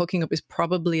so hooking up is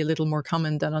probably a little more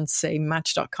common than on, say,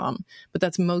 Match.com. But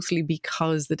that's mostly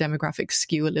because the demographics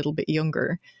skew a little bit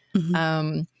younger.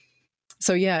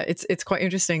 So yeah, it's quite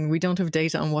interesting. We don't have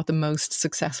data on what the most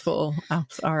successful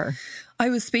apps are. I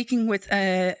was speaking with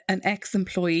an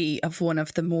ex-employee of one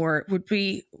of the more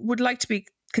would like to be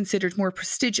considered more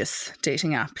prestigious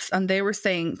dating apps, and they were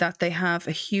saying that they have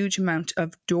a huge amount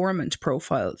of dormant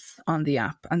profiles on the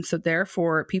app, and so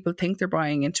therefore people think they're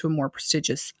buying into a more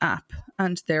prestigious app,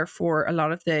 and therefore a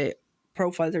lot of the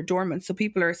profiles are dormant, so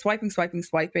people are swiping,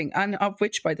 and of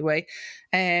which, by the way,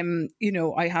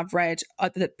 I have read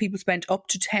that people spend up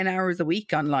to 10 hours a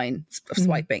week online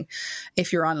swiping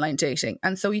if you're online dating,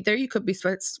 and so there you could be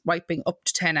swiping up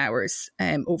to 10 hours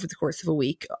over the course of a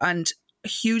week, and a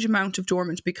huge amount of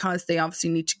dormant because they obviously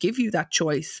need to give you that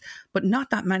choice, but not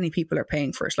that many people are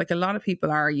paying for it. Like, a lot of people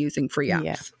are using free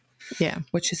apps,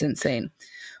 which is insane.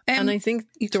 And I think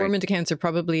dormant accounts are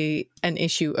probably an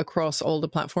issue across all the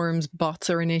platforms. Bots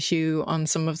are an issue on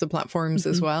some of the platforms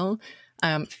as well.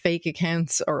 Fake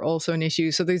accounts are also an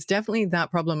issue. So there's definitely that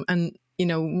problem. And,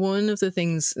 one of the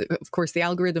things, of course, the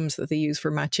algorithms that they use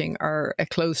for matching are a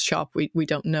closed shop. We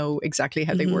don't know exactly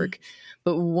how they work.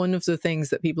 But one of the things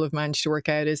that people have managed to work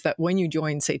out is that when you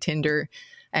join, say, Tinder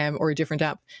or a different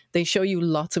app, they show you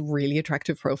lots of really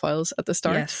attractive profiles at the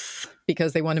start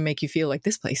because they want to make you feel like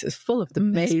this place is full of the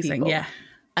best people. Yeah.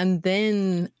 And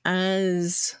then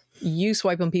as you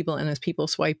swipe on people and as people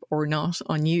swipe or not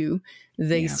on you,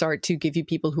 they start to give you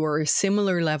people who are a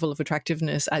similar level of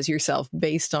attractiveness as yourself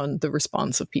based on the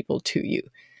response of people to you.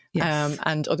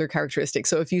 And other characteristics.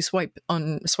 So if you swipe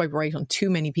right on too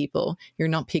many people, you're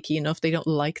not picky enough. They don't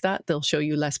like that. They'll show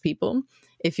you less people.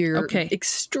 If you're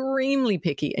extremely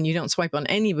picky and you don't swipe on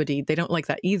anybody, they don't like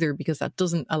that either because that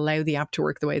doesn't allow the app to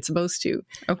work the way it's supposed to.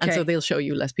 And so they'll show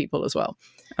you less people as well.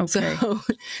 So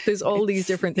there's all these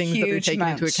different things that they're taking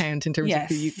into account in terms of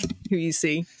who you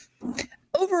see.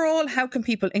 Overall, how can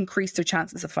people increase their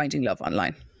chances of finding love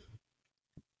online?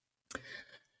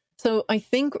 So I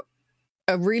think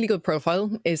a really good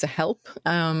profile is a help.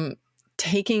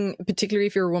 Particularly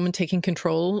if you're a woman, taking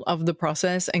control of the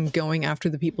process and going after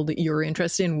the people that you're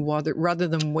interested in rather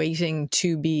than waiting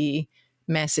to be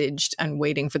messaged and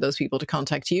waiting for those people to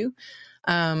contact you.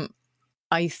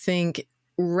 I think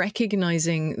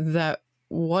recognizing that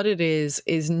what it is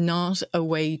not a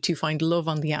way to find love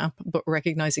on the app, but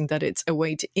recognizing that it's a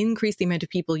way to increase the amount of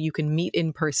people you can meet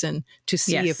in person to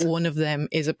see if one of them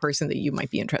is a person that you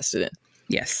might be interested in.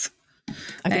 Yes.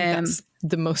 I think that's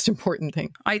the most important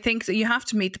thing. I think so. You have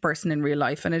to meet the person in real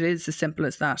life, and it is as simple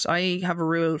as that. I have a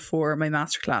rule for my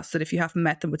masterclass that if you haven't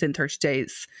met them within 30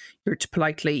 days, you're to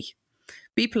politely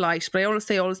be polite. But I always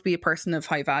say, always be a person of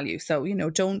high value. So,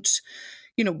 don't,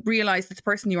 realize that the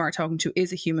person you are talking to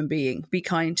is a human being. Be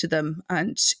kind to them,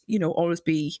 and, always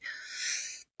be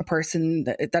a person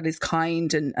that is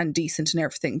kind and decent and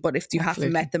everything. But if you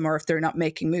haven't met them, or if they're not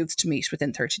making moves to meet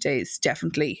within 30 days,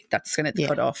 definitely that's kind of the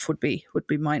cutoff would be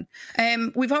mine.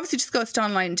 We've obviously discussed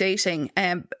online dating,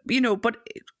 but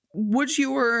would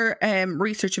your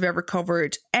research have ever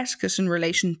covered etiquette in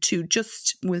relation to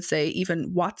just, we'll say,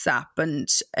 even WhatsApp and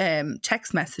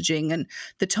text messaging and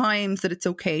the times that it's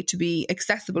okay to be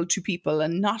accessible to people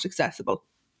and not accessible?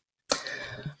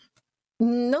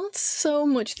 Not so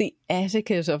much the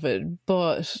etiquette of it,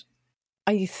 but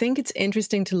I think it's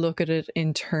interesting to look at it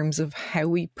in terms of how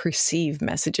we perceive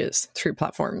messages through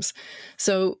platforms.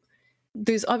 So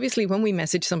there's obviously, when we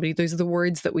message somebody, there's the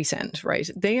words that we send, right?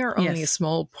 They are only a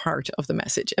small part of the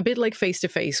message. A bit like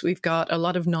face-to-face, we've got a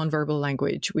lot of nonverbal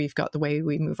language. We've got the way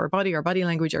we move our body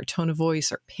language, our tone of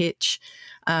voice, our pitch,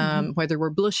 whether we're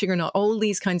blushing or not, all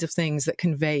these kinds of things that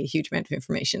convey a huge amount of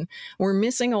information. We're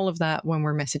missing all of that when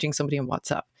we're messaging somebody on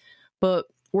WhatsApp. But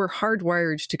we're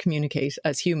hardwired to communicate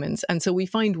as humans. And so we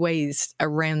find ways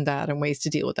around that and ways to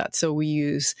deal with that. So we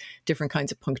use different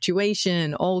kinds of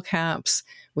punctuation, all caps,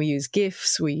 we use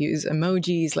GIFs, we use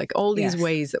emojis, like all these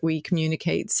ways that we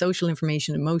communicate social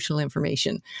information, emotional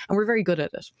information. And we're very good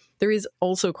at it. There is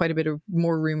also quite a bit of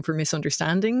more room for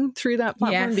misunderstanding through that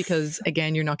platform because,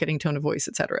 again, you're not getting tone of voice,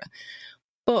 etc.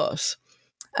 But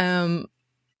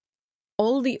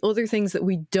all the other things that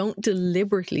we don't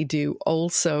deliberately do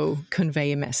also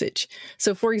convey a message.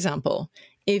 So, for example,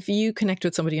 if you connect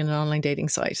with somebody on an online dating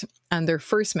site and their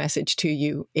first message to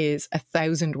you is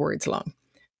 1,000 words long,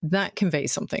 that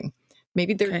conveys something.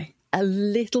 Maybe they're a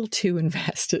little too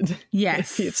invested.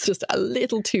 Yes. It's just a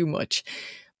little too much.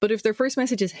 But if their first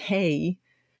message is, hey,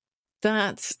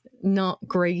 that's not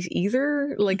great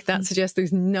either. Like that suggests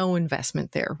there's no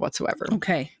investment there whatsoever.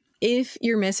 Okay. If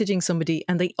you're messaging somebody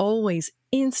and they always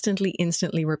instantly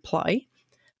reply,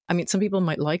 I mean, some people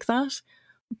might like that,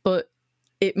 but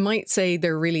it might say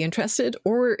they're really interested,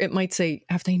 or it might say,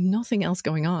 have they nothing else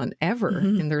going on ever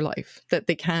in their life that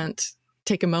they can't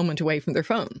take a moment away from their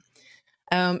phone?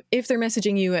 If they're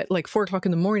messaging you at like 4 o'clock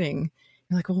in the morning,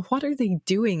 you're like, well, what are they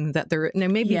doing that they're now?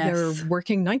 Maybe they're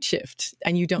working night shift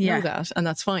and you don't know that, and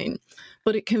that's fine.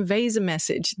 But it conveys a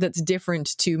message that's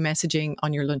different to messaging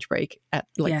on your lunch break at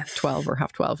like 12 or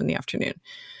half 12 in the afternoon.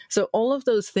 So all of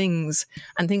those things,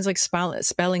 and things like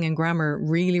spelling and grammar,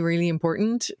 really, really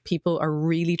important. People are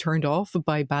really turned off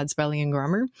by bad spelling and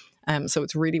grammar. So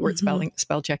it's really worth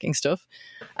spell checking stuff.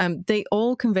 They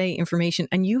all convey information,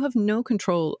 and you have no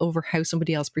control over how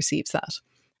somebody else perceives that.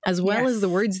 As well as the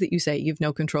words that you say, you've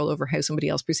no control over how somebody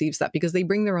else perceives that, because they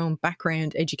bring their own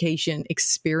background, education,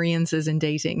 experiences in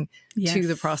dating to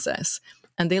the process,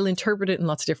 and they'll interpret it in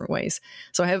lots of different ways.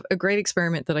 So I have a great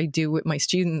experiment that I do with my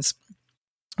students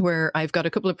where I've got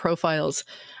a couple of profiles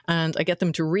and I get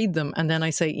them to read them. And then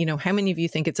I say, you know, how many of you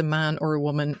think it's a man or a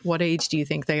woman? What age do you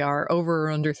think they are? Over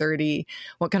or under 30?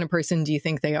 What kind of person do you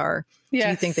think they are? Do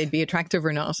you think they'd be attractive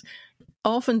or not?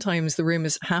 Oftentimes the room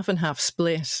is half and half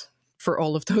split for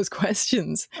all of those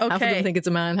questions. Half of them think it's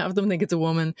a man, half of them think it's a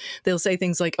woman. They'll say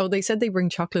things like, oh, they said they bring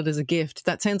chocolate as a gift.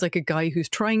 That sounds like a guy who's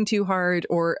trying too hard,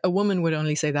 or a woman would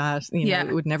only say that. You know,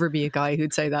 it would never be a guy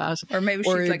who'd say that. Or maybe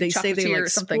she's like they say they like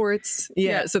sports.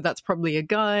 So that's probably a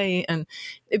guy. And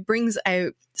it brings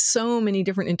out so many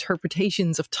different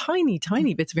interpretations of tiny,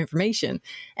 tiny bits of information.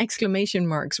 Exclamation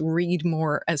marks read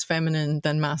more as feminine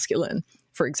than masculine,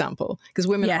 for example, because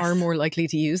women are more likely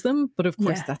to use them. But of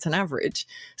course, that's an average.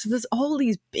 So there's all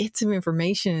these bits of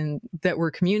information that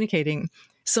we're communicating,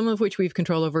 some of which we've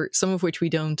control over, some of which we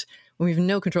don't. And we have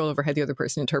no control over how the other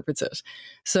person interprets it.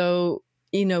 So,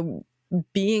 you know,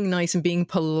 being nice and being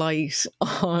polite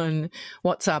on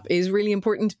WhatsApp is really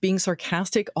important. Being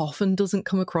sarcastic often doesn't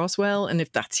come across well. And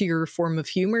if that's your form of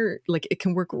humor, like it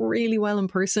can work really well in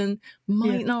person,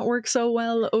 might not work so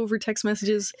well over text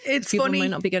messages. It's people funny.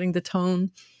 might not be getting the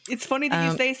tone. It's funny that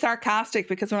you say sarcastic,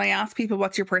 because when I ask people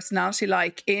what's your personality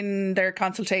like in their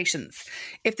consultations,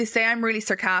 if they say I'm really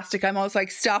sarcastic, I'm always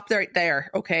like, stop right there.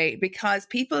 Okay. Because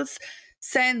people's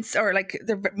sense, or like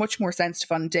they're much more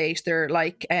sensitive on date. They're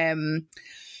like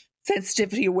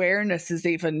sensitivity awareness is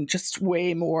even just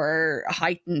way more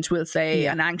heightened, we'll say,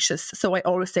 and anxious. So I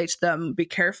always say to them, be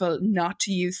careful not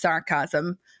to use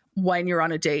sarcasm when you're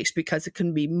on a date, because it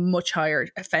can be much higher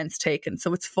offense taken.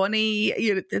 So it's funny,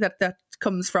 you know, that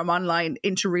comes from online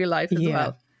into real life as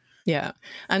well. Yeah.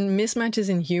 And mismatches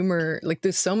in humor, like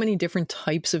there's so many different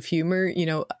types of humor. You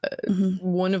know,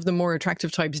 one of the more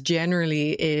attractive types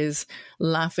generally is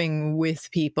laughing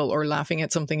with people or laughing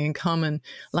at something in common.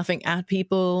 Laughing at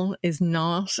people is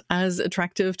not as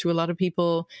attractive to a lot of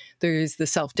people. There's the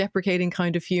self-deprecating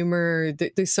kind of humor.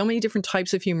 There's so many different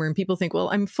types of humor, and people think, well,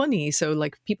 I'm funny, so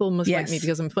like people must like me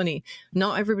because I'm funny.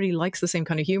 Not everybody likes the same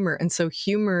kind of humor. And so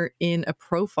humor in a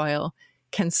profile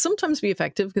can sometimes be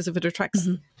effective, because if it attracts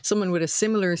someone with a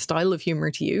similar style of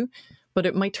humor to you, but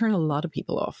it might turn a lot of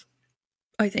people off.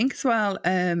 I think as well,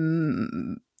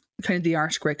 kind of the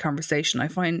art of great conversation. I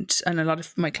find, and a lot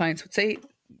of my clients would say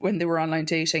when they were online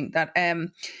dating, that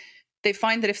they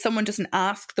find that if someone doesn't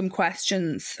ask them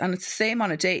questions, and it's the same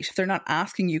on a date, if they're not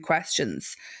asking you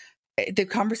questions, the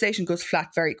conversation goes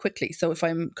flat very quickly. So if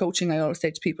I'm coaching, I always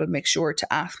say to people, make sure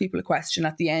to ask people a question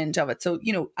at the end of it. So,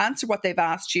 answer what they've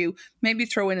asked you, maybe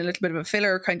throw in a little bit of a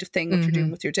filler kind of thing, what you're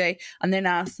doing with your day, and then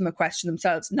ask them a question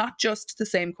themselves, not just the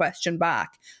same question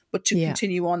back, but to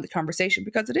continue on the conversation,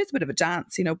 because it is a bit of a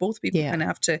dance. Both people kind of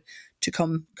have to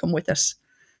come with it.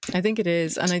 I think it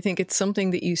is. And I think it's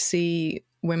something that you see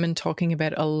women talking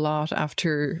about a lot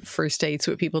after first dates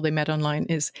with people they met online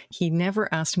is, he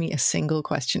never asked me a single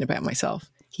question about myself.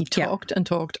 He talked and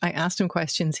talked. I asked him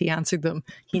questions. He answered them.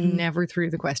 He never threw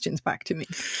the questions back to me.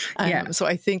 So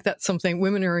I think that's something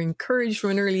women are encouraged from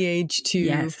an early age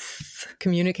to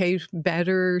communicate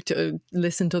better, to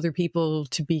listen to other people,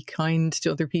 to be kind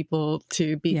to other people,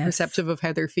 to be perceptive of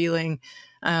how they're feeling.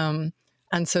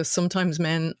 And so sometimes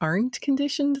men aren't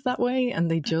conditioned that way and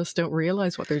they just don't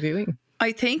realize what they're doing.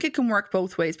 I think it can work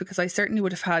both ways, because I certainly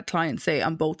would have had clients say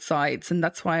on both sides. And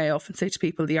that's why I often say to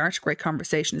people, the art of great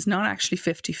conversation is not actually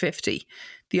 50-50.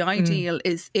 The ideal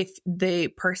is if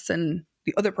the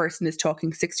other person is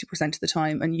talking 60% of the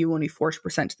time and you only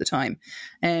 40% of the time,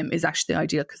 is actually the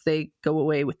ideal, because they go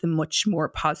away with a much more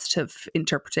positive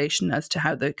interpretation as to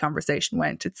how the conversation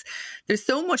went. There's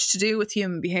so much to do with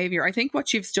human behaviour. I think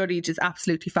what you've studied is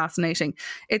absolutely fascinating.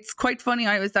 It's quite funny.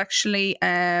 I was actually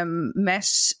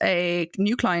met a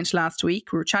new client last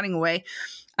week. We were chatting away.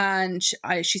 And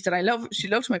she said, she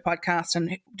loved my podcast,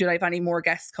 and did I have any more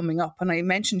guests coming up? And I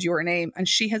mentioned your name, and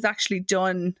she has actually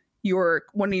done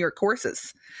one of your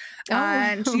courses.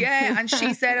 And and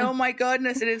she said, oh my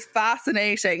goodness, it is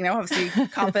fascinating. Now obviously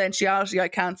confidentiality I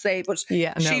can't say, but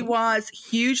she was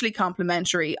hugely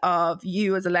complimentary of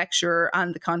you as a lecturer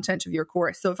and the content of your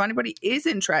course. So if anybody is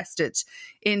interested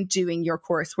in doing your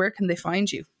course, where can they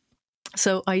find you?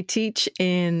 So I teach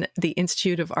in the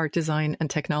Institute of Art, Design and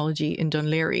Technology in Dún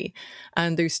Laoghaire,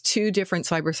 and there's two different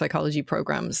cyber psychology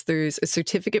programs. There's a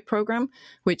certificate program,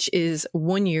 which is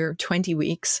 1 year, 20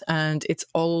 weeks, and it's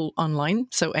all online.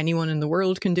 So anyone in the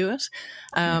world can do it.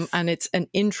 And it's an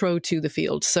intro to the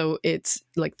field. So it's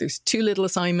like there's 2 little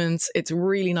assignments. It's a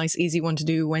really nice, easy one to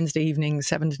do Wednesday evening,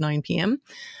 7 to 9 p.m.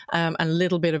 And a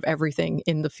little bit of everything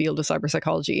in the field of cyber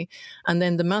psychology. And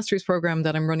then the master's program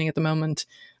that I'm running at the moment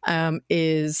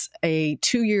is a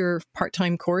 2-year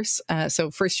part-time course. So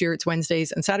first year it's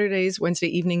Wednesdays and Saturdays, Wednesday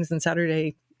evenings and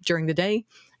Saturday during the day.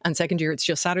 And second year, it's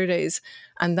just Saturdays.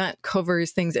 And that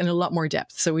covers things in a lot more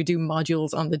depth. So we do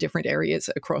modules on the different areas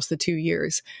across the 2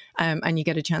 years. And you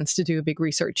get a chance to do a big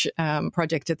research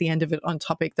project at the end of it on a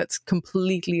topic that's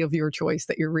completely of your choice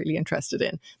that you're really interested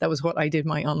in. That was what I did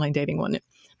my online dating one.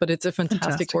 But it's a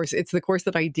fantastic course. It's the course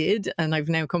that I did, and I've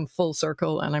now come full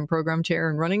circle, and I'm program chair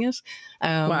and running it.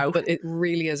 Wow. But it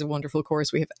really is a wonderful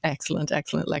course. We have excellent,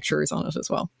 excellent lecturers on it as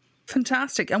well.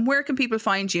 Fantastic. And where can people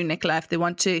find you, Nicola, if they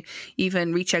want to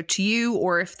even reach out to you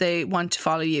or if they want to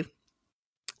follow you?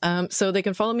 So they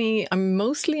can follow me. I'm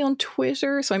mostly on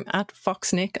Twitter. So I'm at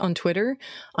FoxNick on Twitter.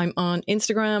 I'm on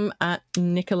Instagram at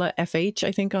NicolaFH,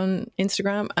 I think, on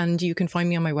Instagram. And you can find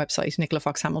me on my website,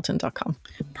 nicolafoxhamilton.com.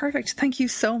 Perfect. Thank you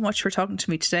so much for talking to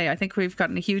me today. I think we've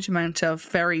gotten a huge amount of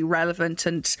very relevant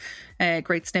and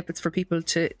great snippets for people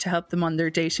to help them on their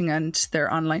dating and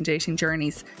their online dating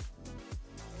journeys.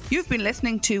 You've been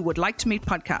listening to Would Like to Meet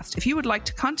podcast. If you would like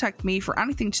to contact me for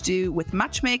anything to do with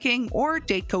matchmaking or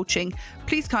date coaching,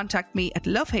 please contact me at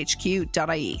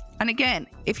lovehq.ie. And again,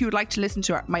 if you would like to listen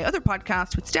to my other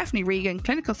podcast with Stephanie Regan,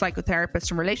 clinical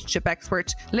psychotherapist and relationship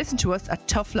expert, listen to us at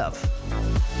Tough Love.